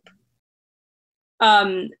hope,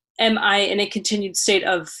 am I in a continued state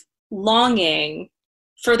of longing,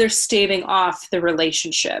 further staving off the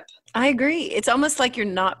relationship? I agree. It's almost like you're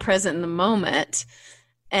not present in the moment,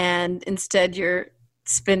 and instead you're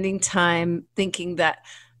spending time thinking that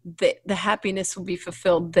the happiness will be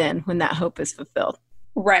fulfilled then when that hope is fulfilled.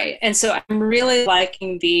 Right. And so I'm really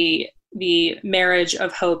liking the marriage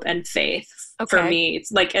of hope and faith. Okay. For me.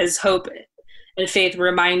 It's like as hope and faith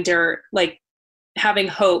reminder, like having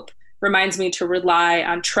hope reminds me to rely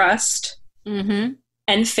on trust and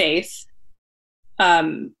faith,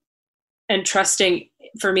 and trusting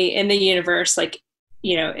for me in the universe, like,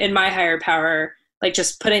 in my higher power, like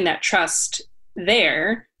just putting that trust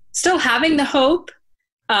there, still having the hope,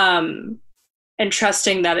 and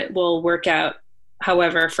trusting that it will work out,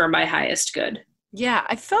 however, for my highest good. Yeah,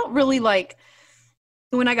 I felt really like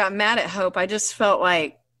when I got mad at hope, I just felt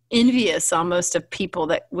like envious almost of people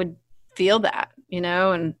that would feel that,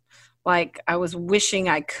 and like I was wishing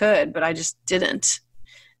I could, but I just didn't.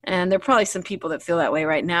 And there are probably some people that feel that way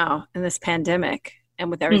right now in this pandemic.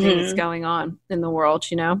 and with everything that's going on in the world,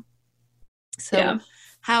 So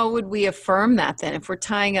how would we affirm that then if we're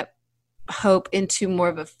tying up hope into more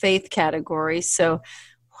of a faith category? So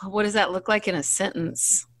what does that look like in a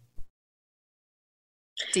sentence,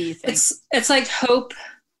 do you think? It's like hope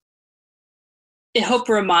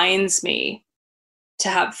reminds me to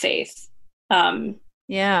have faith.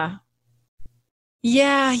 Yeah,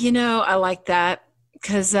 I like that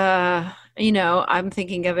because, I'm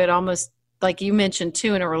thinking of it almost like you mentioned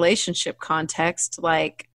too, in a relationship context.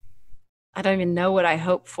 Like, I don't even know what I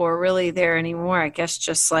hope for really there anymore. I guess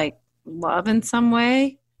just like love in some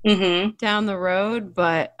way down the road.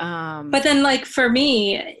 But then like for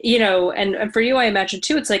me, and for you, I imagine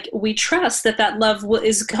too, it's like we trust that love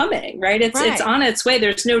is coming, right? It's on its way.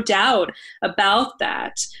 There's no doubt about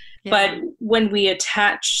that. Yeah. But when we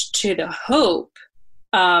attach to the hope,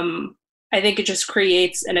 I think it just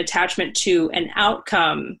creates an attachment to an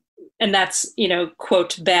outcome. And that's,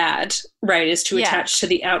 quote, bad, right? Is to attach to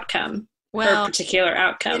the outcome or a particular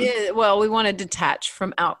outcome. It is, well, we want to detach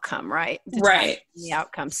from outcome, right? Right. From the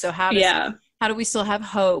outcome. So how do we still have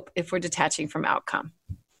hope if we're detaching from outcome?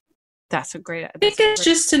 That's a great idea. I think it's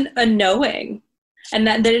just a knowing, and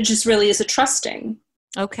that it just really is a trusting.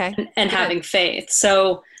 Okay. And having faith.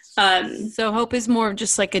 So hope is more of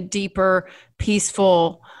just like a deeper,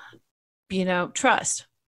 peaceful, trust.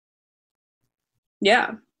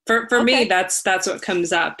 Yeah. For me, that's what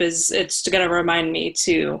comes up is it's going to remind me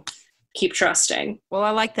to keep trusting. Well, I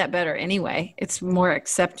like that better anyway. It's more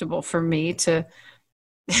acceptable for me to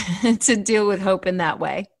to deal with hope in that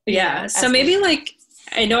way. Yeah. So maybe like,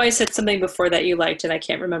 I know I said something before that you liked and I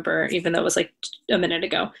can't remember, even though it was like a minute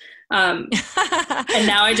ago. And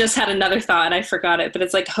now I just had another thought and I forgot it, but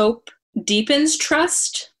it's like hope deepens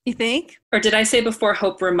trust. You think? Or did I say before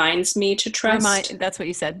hope reminds me to trust? That's what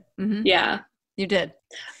you said. Mm-hmm. Yeah. You did.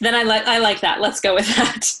 Then I like that. Let's go with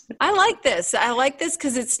that. I like this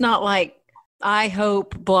because it's not like I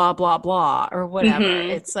hope blah, blah, blah or whatever.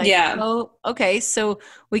 It's like, oh, okay. So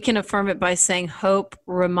we can affirm it by saying hope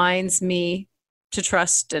reminds me to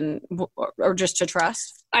trust or just to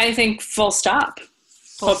trust. I think full stop.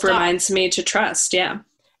 Hope reminds me to trust. Yeah.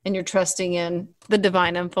 And you're trusting in the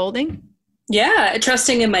divine unfolding? Yeah,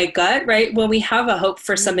 trusting in my gut, right? When we have a hope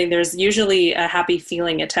for something, there's usually a happy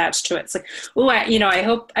feeling attached to it. It's like, oh, I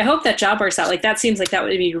hope that job works out. Like that seems like that would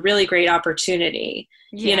be a really great opportunity,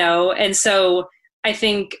 And so I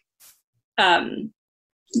think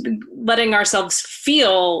letting ourselves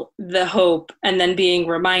feel the hope and then being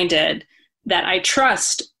reminded that I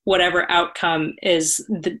trust whatever outcome is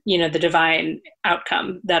the divine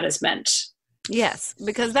outcome that is meant. Yes,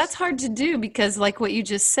 because that's hard to do because like what you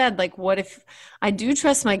just said, like what if I do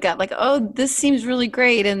trust my gut? Like, oh, this seems really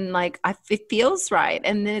great. And like, it feels right.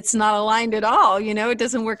 And then it's not aligned at all. It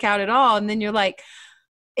doesn't work out at all. And then you're like,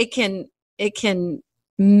 it can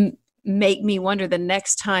make me wonder the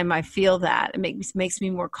next time I feel that. It makes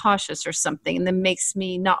me more cautious or something. And then makes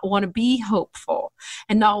me not want to be hopeful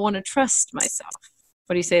and not want to trust myself.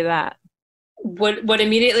 What do you say to that? What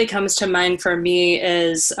immediately comes to mind for me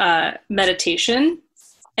is meditation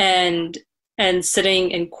and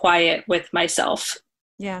sitting in quiet with myself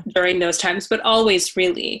during those times, but always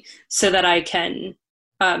really so that I can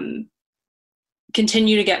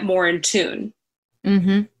continue to get more in tune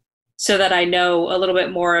so that I know a little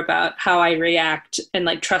bit more about how I react and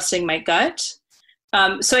like trusting my gut.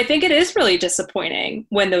 So I think it is really disappointing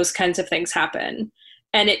when those kinds of things happen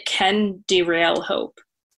and it can derail hope.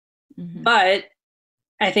 But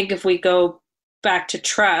I think if we go back to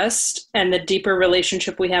trust and the deeper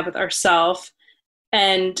relationship we have with ourselves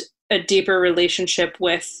and a deeper relationship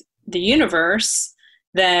with the universe,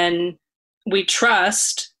 then we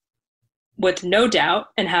trust with no doubt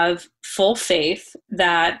and have full faith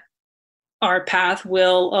that our path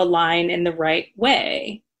will align in the right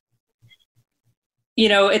way.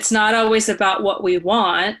 It's not always about what we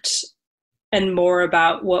want and more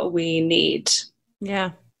about what we need.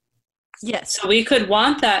 Yeah. Yes. So we could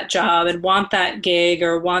want that job and want that gig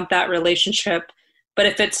or want that relationship, but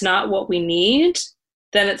if it's not what we need,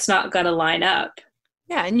 then it's not going to line up.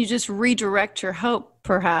 Yeah, and you just redirect your hope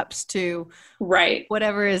perhaps to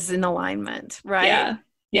whatever is in alignment, right?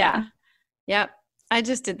 Yeah. Yep. I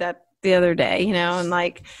just did that the other day, and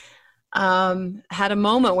like had a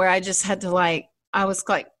moment where I just had to I was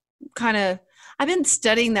like kind of I've been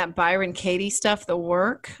studying that Byron Katie stuff, the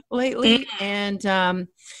work lately, and,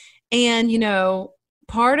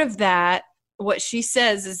 part of that, what she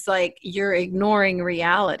says is like, you're ignoring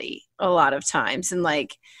reality a lot of times. And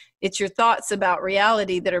like, it's your thoughts about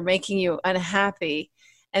reality that are making you unhappy.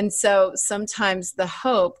 And so sometimes that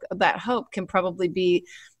hope can probably be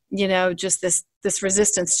just this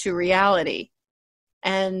resistance to reality.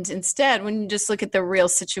 And instead, when you just look at the real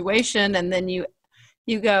situation and then you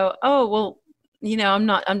go, oh, well,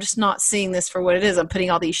 I'm just not seeing this for what it is. I'm putting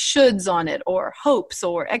all these shoulds on it, or hopes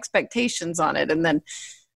or expectations on it. And then,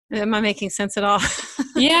 am I making sense at all?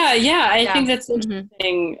 Yeah. I think that's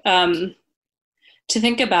interesting to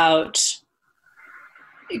think about,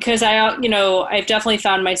 because I've definitely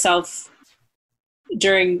found myself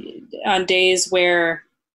on days where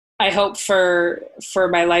I hope for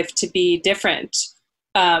my life to be different.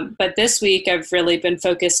 But this week I've really been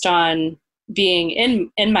focused on being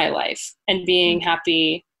in my life and being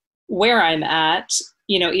happy where I'm at,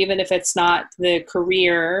 even if it's not the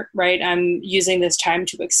career, right? I'm using this time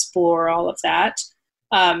to explore all of that.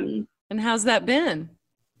 And how's that been?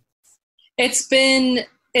 It's been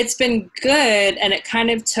good. And it kind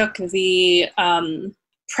of took the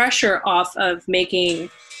pressure off of making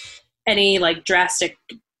any like drastic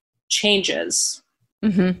changes.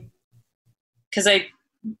 Mm-hmm. Because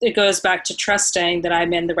it goes back to trusting that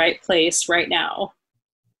I'm in the right place right now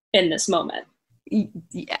in this moment.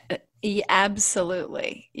 Yeah,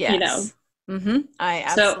 absolutely. Yes. I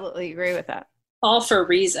absolutely agree with that. All for a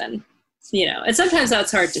reason, and sometimes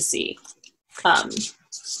that's hard to see.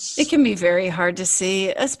 It can be very hard to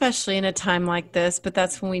see, especially in a time like this, but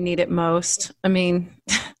that's when we need it most. I mean,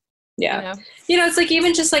 yeah, it's like,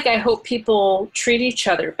 even just like, I hope people treat each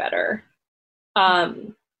other better.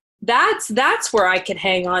 That's where I can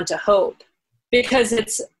hang on to hope,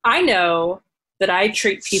 because I know that I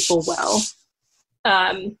treat people well.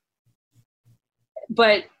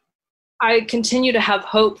 But I continue to have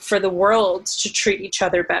hope for the world to treat each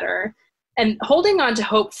other better, and holding on to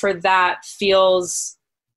hope for that feels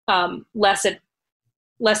less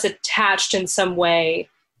attached in some way,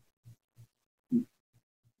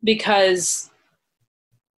 because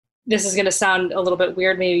this is going to sound a little bit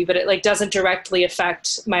weird maybe, but it like doesn't directly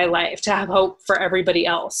affect my life to have hope for everybody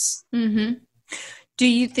else. Mm-hmm. Do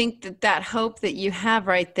you think that hope that you have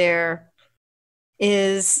right there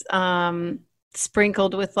is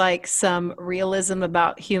sprinkled with like some realism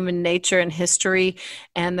about human nature and history,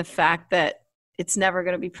 and the fact that it's never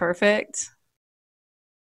going to be perfect?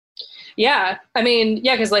 Yeah. I mean,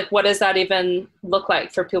 yeah, because like, what does that even look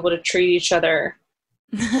like for people to treat each other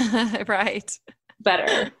right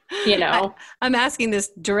better? I'm asking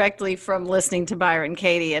this directly from listening to Byron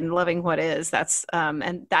Katie and loving what is. That's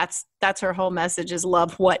her whole message, is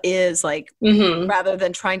love what is, like, rather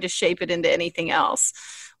than trying to shape it into anything else,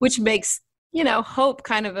 which makes hope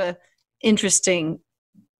kind of a interesting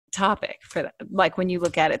topic for that, like when you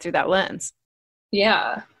look at it through that lens.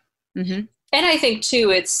 Yeah. And I think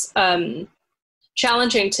too, it's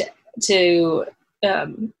challenging to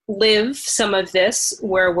live some of this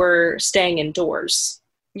where we're staying indoors.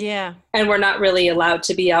 Yeah. And we're not really allowed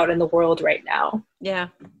to be out in the world right now. Yeah.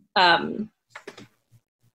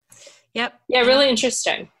 Yep. Yeah, really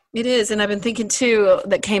interesting. It is. And I've been thinking too,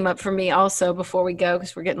 that came up for me also before we go,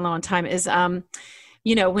 because we're getting low on time, is, when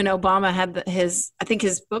Obama had I think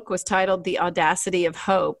his book was titled The Audacity of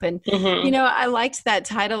Hope. And, I liked that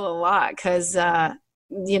title a lot, because,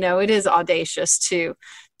 it is audacious to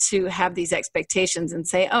have these expectations and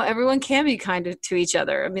say, oh, everyone can be kind to each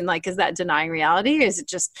other. I mean, like, is that denying reality? Or is it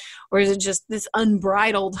just this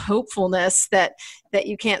unbridled hopefulness that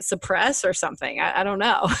you can't suppress or something? I don't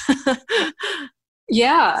know.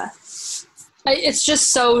 Yeah. It's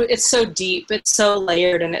so deep. It's so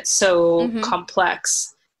layered, and it's so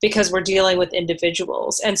complex, because we're dealing with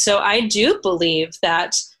individuals. And so I do believe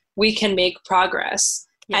that we can make progress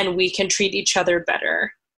and we can treat each other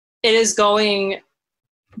better. It is going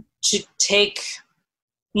to take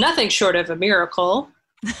nothing short of a miracle.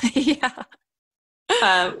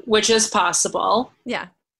 Which is possible. Yeah.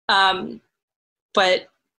 But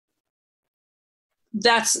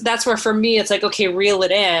that's where, for me, it's like, okay, reel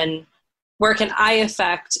it in. Where can I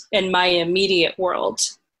affect in my immediate world?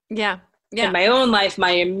 Yeah. In my own life,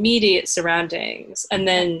 my immediate surroundings. And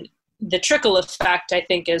then the trickle effect, I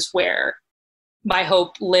think, is where my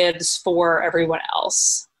hope lives for everyone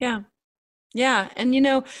else. Yeah. Yeah. And,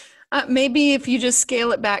 maybe if you just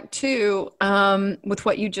scale it back too, with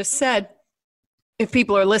what you just said, if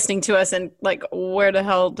people are listening to us and like, where the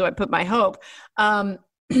hell do I put my hope?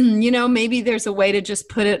 Maybe there's a way to just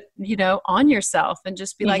put it, on yourself and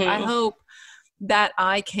just be like, I hope that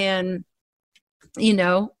I can,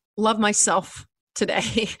 love myself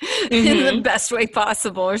today in the best way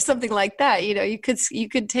possible, or something like that. You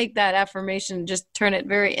could take that affirmation and just turn it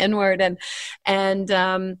very inward, and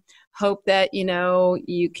hope that,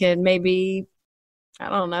 you can maybe I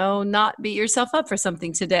don't know, not beat yourself up for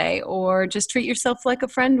something today, or just treat yourself like a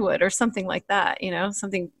friend would, or something like that,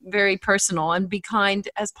 something very personal, and be kind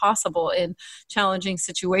as possible in challenging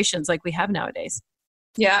situations like we have nowadays.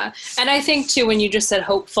 Yeah. And I think too, when you just said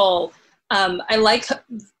hopeful, I like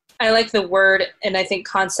the word, and I think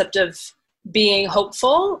concept of being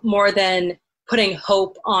hopeful more than putting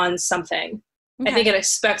hope on something. Okay. I think it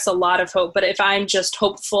expects a lot of hope, but if I'm just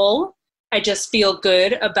hopeful, I just feel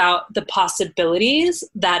good about the possibilities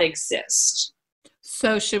that exist.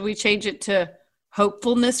 So should we change it to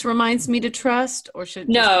hopefulness reminds me to trust, or should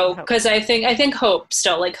no? Because I think hope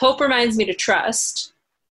still, like hope reminds me to trust,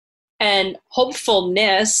 and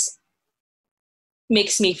hopefulness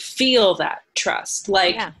makes me feel that trust.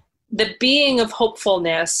 Like the being of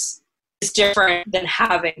hopefulness is different than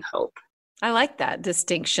having hope. I like that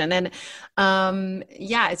distinction, and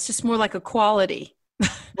it's just more like a quality.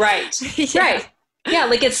 Right. Right. Yeah.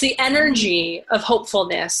 Like it's the energy of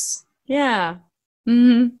hopefulness. Yeah.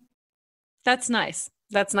 Mm-hmm. That's nice.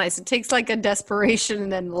 That's nice. It takes like a desperation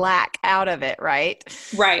and then lack out of it. Right.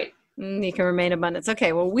 Right. You can remain abundance.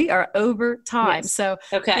 Okay. Well, we are over time. Yes. So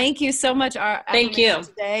okay. Thank you so much. Thank you.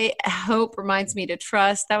 Today, hope reminds me to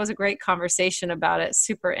trust. That was a great conversation about it.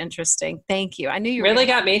 Super interesting. Thank you. I knew you really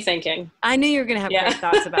got me thinking. I knew you were going to have great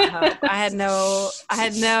thoughts about hope. I had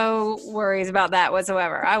no worries about that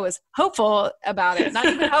whatsoever. I was hopeful about it. Not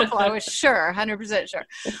even hopeful. I was sure, 100% sure.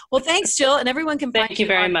 Well, thanks, Jill. And everyone can find you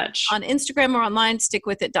very much on Instagram or online,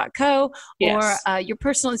 stickwithit.co, yes. or your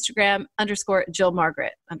personal Instagram _Jill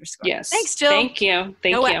Margaret _ Yes. Thanks, Jill. Thank you.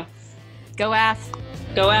 Thank you. Go af.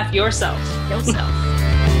 Go af yourself.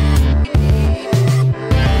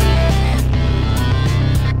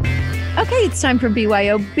 Okay, it's time for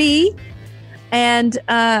BYOB. And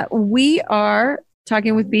we are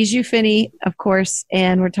talking with Bijou Finney, of course,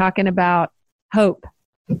 and we're talking about hope.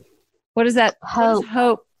 What is that? Hope. What is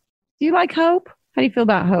hope? Do you like hope? How do you feel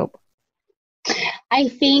about hope? I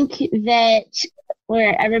think that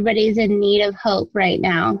where everybody's in need of hope right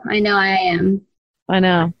now. I know I am. I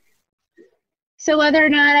know. So whether or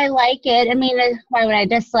not I like it, I mean, why would I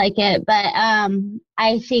dislike it? But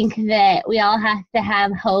I think that we all have to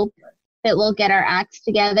have hope that we'll get our acts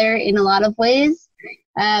together in a lot of ways.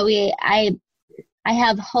 I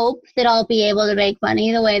have hope that I'll be able to make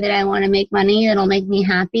money the way that I want to make money. That'll make me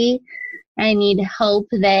happy. I need hope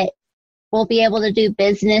that we'll be able to do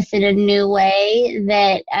business in a new way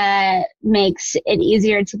that makes it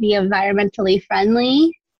easier to be environmentally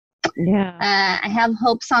friendly. Yeah. I have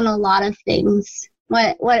hopes on a lot of things.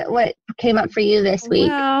 What came up for you this week?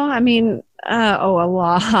 Well, I mean, a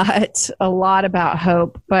lot about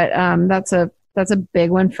hope, but that's a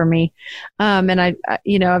big one for me. And I've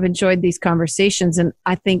enjoyed these conversations, and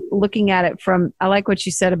I think looking at it I like what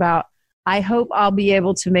you said about, I hope I'll be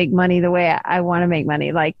able to make money the way I want to make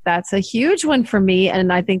money. Like that's a huge one for me.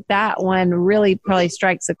 And I think that one really probably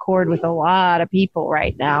strikes a chord with a lot of people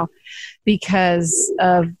right now because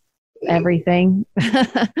of everything,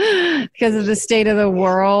 because of the state of the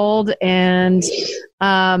world. And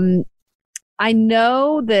I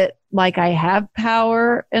know that like I have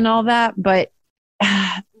power and all that, but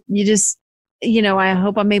you just, I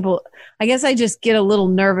hope I'm able, I guess I just get a little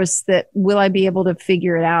nervous that will I be able to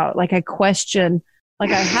figure it out? Like I question,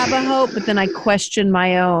 like I have a hope, but then I question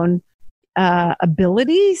my own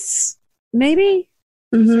abilities, maybe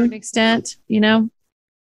to a certain extent,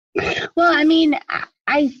 Well, I mean,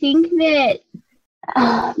 I think that,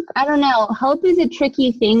 I don't know, hope is a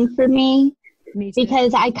tricky thing for me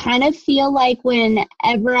because I kind of feel like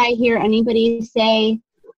whenever I hear anybody say,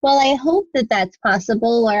 well, I hope that that's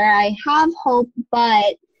possible, or I have hope,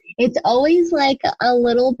 but it's always like a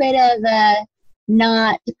little bit of a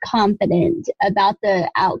not confident about the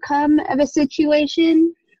outcome of a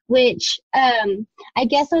situation, which I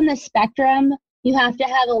guess on the spectrum, you have to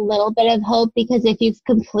have a little bit of hope, because if you've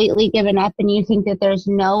completely given up and you think that there's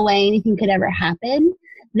no way anything could ever happen,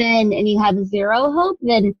 and you have zero hope,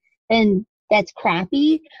 then that's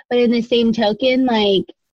crappy. But in the same token, like,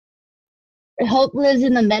 hope lives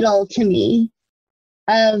in the middle to me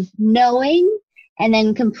of knowing and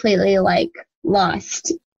then completely like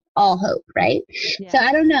lost all hope, right? Yeah. So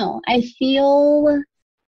I don't know. I feel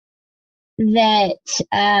that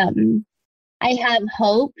I have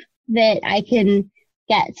hope that I can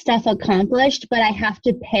get stuff accomplished, but I have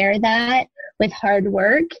to pair that with hard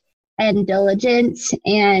work and diligence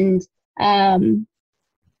and I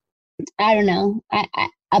don't know,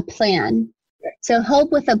 a plan. So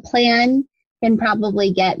hope with a plan can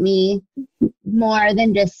probably get me more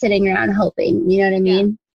than just sitting around hoping. You know what I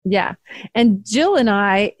mean? Yeah. And Jill and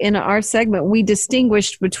I, in our segment, we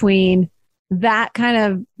distinguished between that kind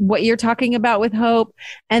of what you're talking about with hope,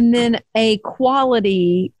 and then a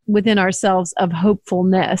quality within ourselves of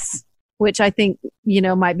hopefulness, which I think,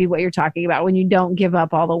 might be what you're talking about when you don't give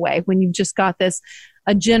up all the way, when you've just got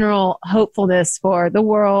a general hopefulness for the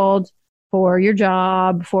world, for your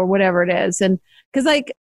job, for whatever it is. And because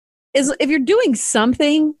if you're doing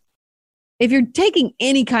something, if you're taking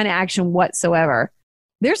any kind of action whatsoever,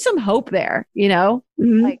 there's some hope there,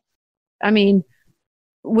 Mm-hmm.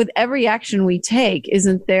 With every action we take,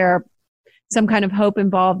 isn't there some kind of hope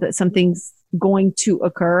involved that something's going to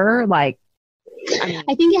occur? I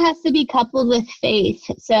think it has to be coupled with faith.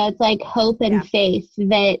 So it's like hope and faith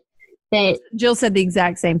that Jill said the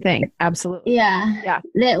exact same thing. Absolutely. Yeah.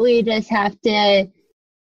 That we just have to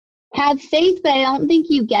have faith, but I don't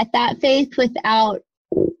think you get that faith without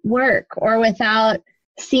work or without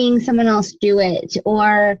seeing someone else do it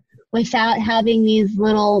or without having these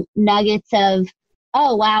little nuggets of,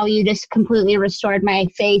 oh, wow, you just completely restored my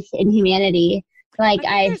faith in humanity.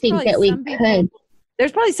 I think that we could.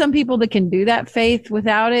 There's probably some people that can do that faith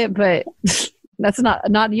without it, but that's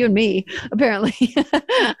not you and me, apparently.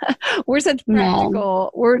 We're such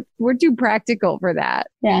practical. No. We're too practical for that.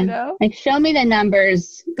 Yeah. Show me the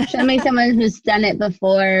numbers. Show me someone who's done it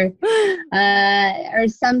before, or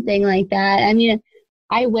something like that.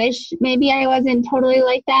 I wish maybe I wasn't totally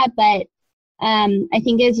like that, but I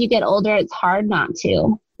think as you get older, it's hard not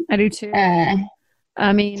to. I do too.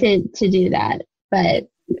 To do that. But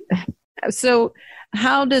so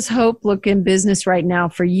how does hope look in business right now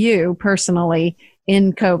for you personally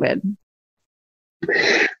in COVID?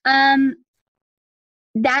 That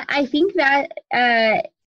I think that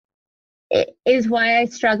is why I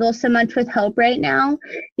struggle so much with hope right now,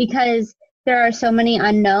 because there are so many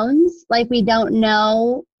unknowns. We don't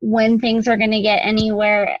know when things are going to get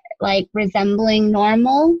anywhere resembling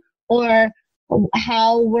normal, or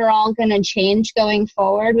how we're all going to change going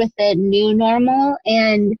forward with the new normal.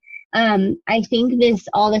 And I think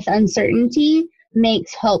all this uncertainty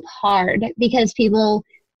makes hope hard, because people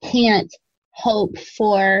can't hope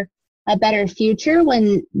for a better future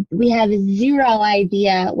when we have zero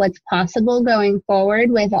idea what's possible going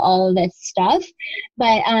forward with all of this stuff.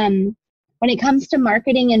 But when it comes to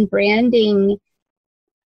marketing and branding,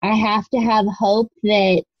 I have to have hope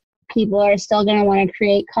that people are still going to want to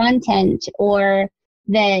create content, or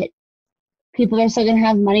that people are still going to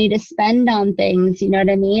have money to spend on things, you know what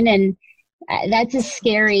I mean? And that's a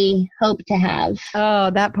scary hope to have. Oh,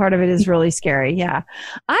 that part of it is really scary. Yeah.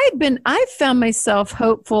 I've found myself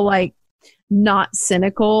hopeful, not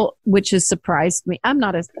cynical, which has surprised me. I'm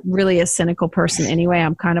not really a cynical person anyway.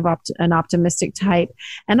 I'm kind of an optimistic type.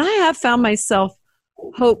 And I have found myself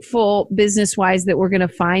hopeful business-wise that we're going to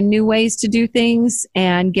find new ways to do things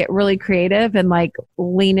and get really creative and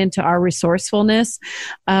lean into our resourcefulness.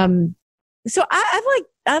 So I've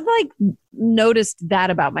noticed that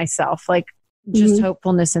about myself, just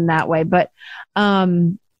hopefulness in that way. But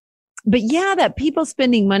yeah, that people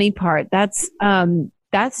spending money part, that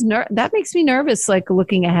makes me nervous,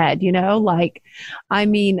 looking ahead,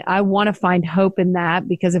 I want to find hope in that,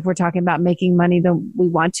 because if we're talking about making money, then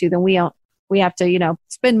we have to,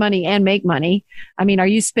 spend money and make money. Are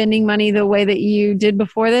you spending money the way that you did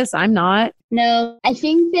before this? I'm not. No, I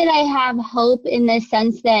think that I have hope in the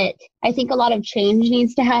sense that I think a lot of change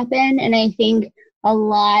needs to happen. And I think a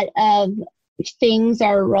lot of things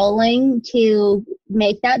are rolling to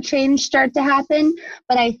make that change start to happen.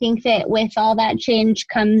 But I think that with all that change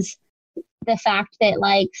comes the fact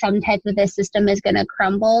that some type of the system is going to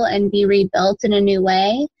crumble and be rebuilt in a new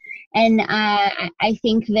way. And I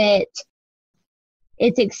think that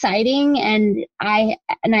it's exciting, and I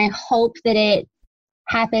hope that it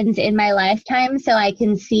happens in my lifetime so I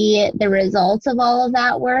can see the results of all of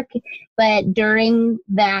that work. But during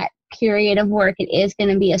that period of work, it is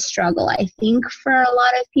going to be a struggle, I think, for a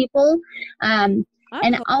lot of people. And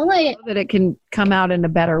that it can come out in a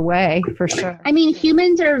better way, for sure.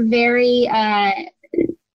 Humans are very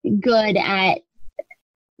good at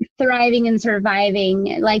thriving and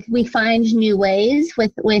surviving. We find new ways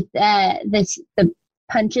with the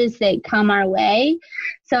punches that come our way.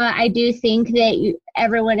 So I do think that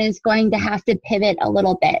everyone is going to have to pivot a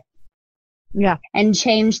little bit. Yeah. And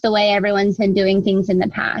change the way everyone's been doing things in the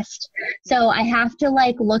past. So I have to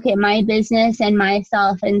look at my business and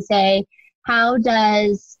myself and say, how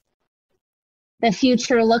does the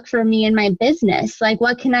future look for me and my business?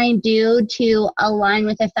 What can I do to align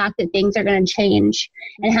with the fact that things are going to change?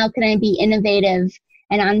 And how can I be innovative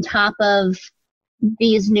and on top of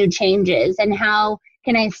these new changes? And how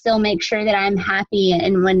can I still make sure that I'm happy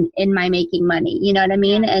in my making money? You know what I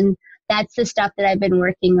mean? And that's the stuff that I've been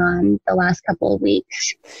working on the last couple of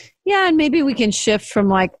weeks. Yeah, and maybe we can shift from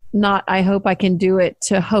like not I hope I can do it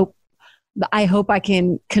to hope I hope I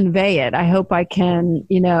can convey it. I hope I can,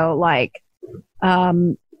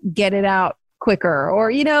 get it out quicker,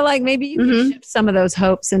 or like maybe you can shift some of those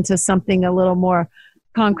hopes into something a little more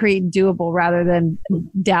concrete, doable, rather than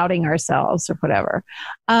doubting ourselves or whatever.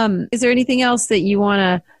 Is there anything else that you want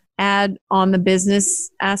to add on the business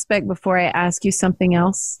aspect before I ask you something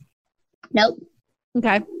else? Nope.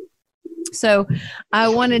 Okay. So I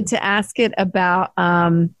wanted to ask it about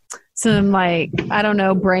some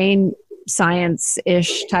brain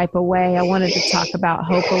science-ish type of way. I wanted to talk about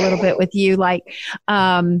hope a little bit with you.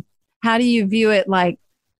 How do you view it?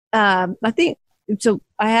 I think, so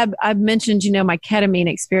I've mentioned, my ketamine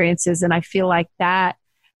experiences, and I feel like that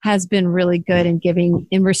has been really good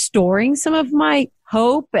in restoring some of my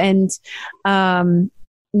hope and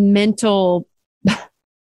mental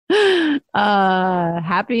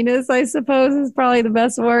happiness, I suppose, is probably the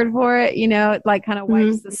best word for it. It kind of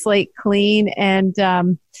wipes the slate clean. And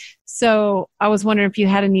so I was wondering if you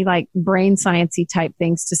had any brain sciencey type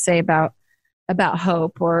things to say about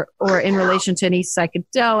hope, or in relation to any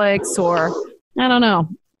psychedelics, or I don't know,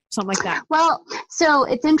 something like that. Well, so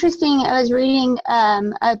it's interesting. I was reading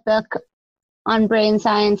a book on brain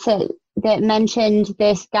science that mentioned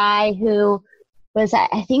this guy who was,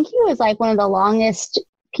 I think he was one of the longest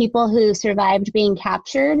people who survived being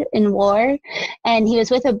captured in war. And he was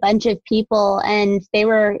with a bunch of people, and they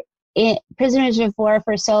were prisoners of war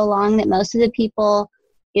for so long that most of the people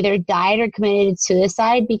either died or committed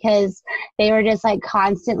suicide because they were just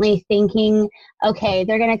constantly thinking, okay,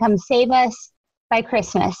 they're going to come save us by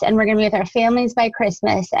Christmas, and we're going to be with our families by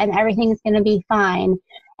Christmas, and everything's going to be fine.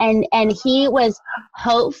 And he was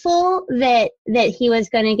hopeful that he was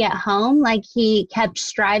going to get home. He kept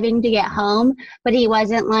striving to get home, but he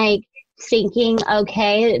wasn't thinking,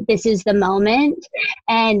 okay, this is the moment.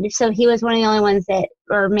 And so he was one of the only ones that,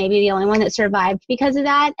 or maybe the only one that survived because of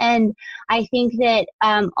that. And I think that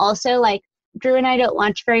also Drew and I don't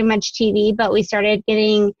watch very much TV, but we started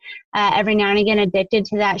getting every now and again addicted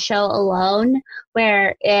to that show Alone,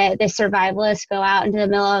 where the survivalists go out into the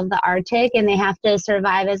middle of the Arctic and they have to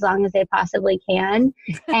survive as long as they possibly can.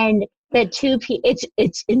 And the two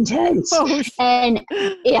it's intense. And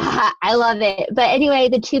yeah, I love it. But anyway,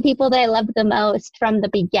 the two people that I loved the most from the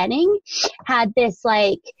beginning had this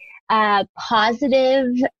positive,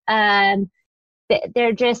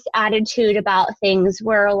 their just attitude about things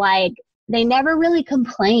were they never really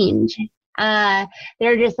complained.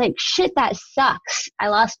 They're just shit, that sucks. I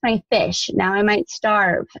lost my fish. Now I might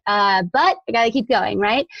starve. But I gotta keep going,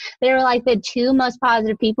 right? They were the two most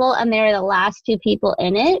positive people, and they were the last two people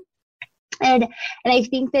in it. And I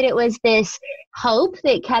think that it was this hope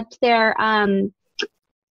that kept their,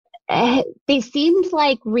 they seemed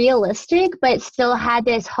realistic, but still had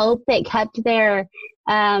this hope that kept their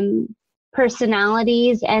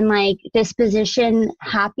personalities and disposition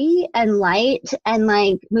happy and light and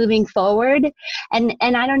moving forward. And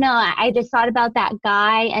I don't know, I just thought about that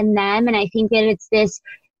guy and them, and I think that it's this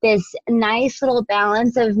nice little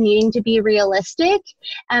balance of needing to be realistic,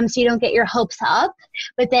 so you don't get your hopes up,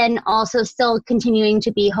 but then also still continuing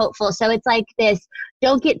to be hopeful. So it's this,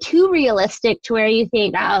 don't get too realistic to where you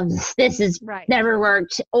think, oh, this is never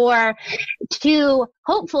worked, or too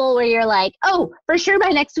hopeful where you're oh, for sure by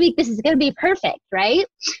next week this is going to be perfect, right?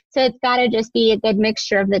 So it's got to just be a good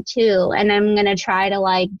mixture of the two, and I'm going to try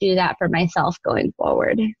to do that for myself going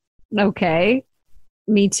forward. Okay,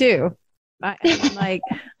 me too. I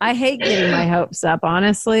hate getting my hopes up,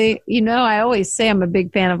 honestly. I always say I'm a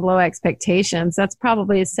big fan of low expectations. That's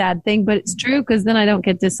probably a sad thing, but it's true, because then I don't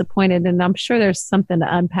get disappointed, and I'm sure there's something to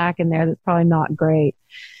unpack in there that's probably not great.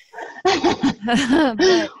 We'll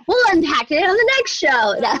unpack it on the next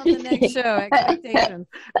show. On the next show, expectations.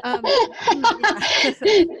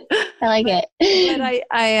 I like it. But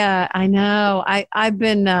I know. I've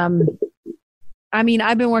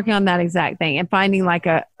been working on that exact thing and finding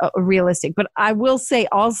a realistic, but I will say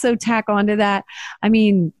also tack onto that. I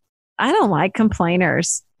don't like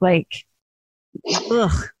complainers.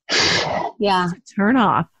 Ugh. Yeah. Turn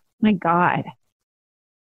off. My God.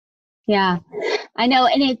 Yeah, I know.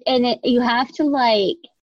 And you have to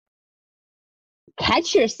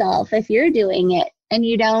catch yourself if you're doing it, and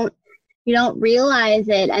you don't realize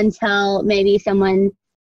it until maybe someone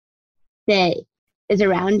that is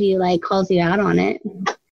around you calls you out on it.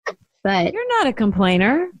 But you're not a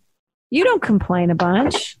complainer. You don't complain a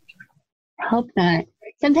bunch. I hope not.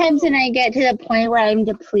 Sometimes when I get to the point where I'm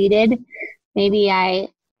depleted, maybe I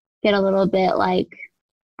get a little bit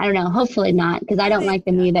I don't know. Hopefully not, because I don't like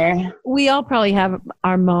them either. We all probably have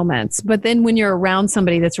our moments, but then when you're around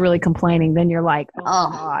somebody that's really complaining, then you're like,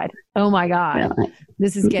 oh my God,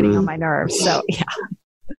 this is getting on my nerves. So yeah.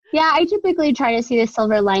 Yeah, I typically try to see the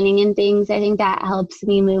silver lining in things. I think that helps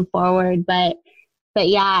me move forward. But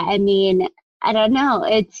yeah, I mean, I don't know.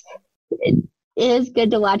 It is good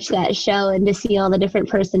to watch that show and to see all the different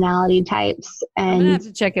personality types. And I'm gonna have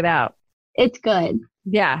to check it out. It's good.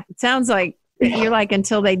 Yeah, it sounds like you're like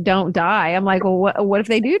until they don't die. I'm like, well, what if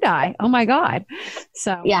they do die? Oh my God!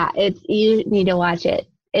 So yeah, you need to watch it.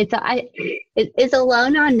 It's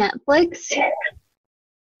alone on Netflix.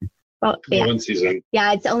 Oh, yeah. One season.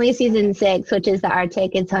 Yeah, it's only season 6, which is our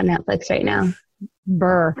take. It's on Netflix right now.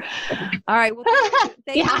 Burr. All right. Well,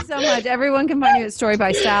 thank you so much. Everyone can find you at Story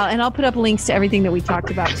by Style, and I'll put up links to everything that we talked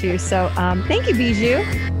about too. So thank you, Bijou.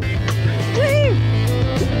 Woo!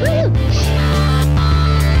 Woo!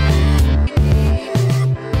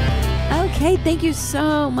 Okay, thank you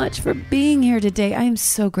so much for being here today. I am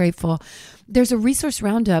so grateful. There's a resource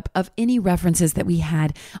roundup of any references that we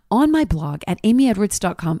had on my blog at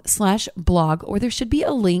amyedwards.com/blog, or there should be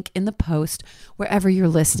a link in the post wherever you're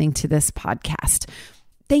listening to this podcast.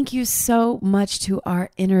 Thank you so much to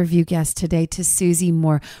our interview guest today, to Susie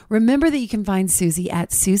Moore. Remember that you can find Susie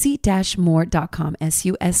at susie-moore.com,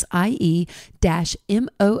 SUSIE-MOORE.com,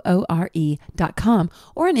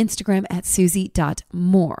 or on Instagram at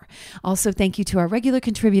susie.moore. Also, thank you to our regular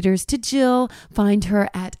contributors, to Jill. Find her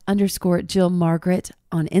at _Jill Margaret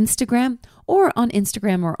on Instagram, or on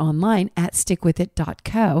Instagram or online at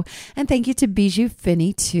stickwithit.co. And thank you to Bijou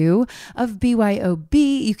Finney, too, of BYOB.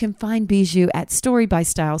 You can find Bijou at Story by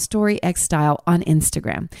Style, Story X Style on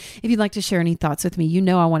Instagram. If you'd like to share any thoughts with me, you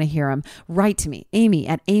know I want to hear them. Write to me, Amy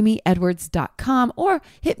at amyedwards.com, or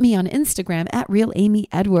hit me on Instagram at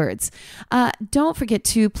RealAmyEdwards. Don't forget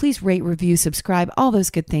to please rate, review, subscribe, all those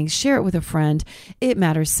good things. Share it with a friend. It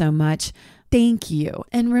matters so much. Thank you.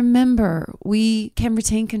 And remember, we can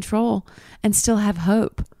retain control and still have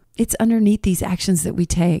hope. It's underneath these actions that we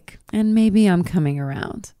take. And maybe I'm coming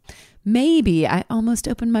around. Maybe I almost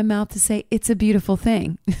opened my mouth to say it's a beautiful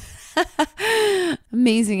thing.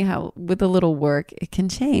 Amazing how with a little work it can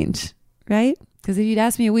change, right? Because if you'd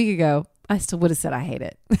asked me a week ago, I still would have said I hate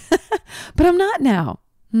it. But I'm not now.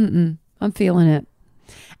 I'm feeling it.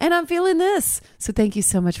 And I'm feeling this. So thank you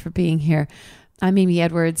so much for being here. I'm Amy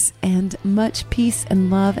Edwards, and much peace and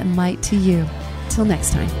love and light to you. Till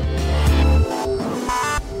next time.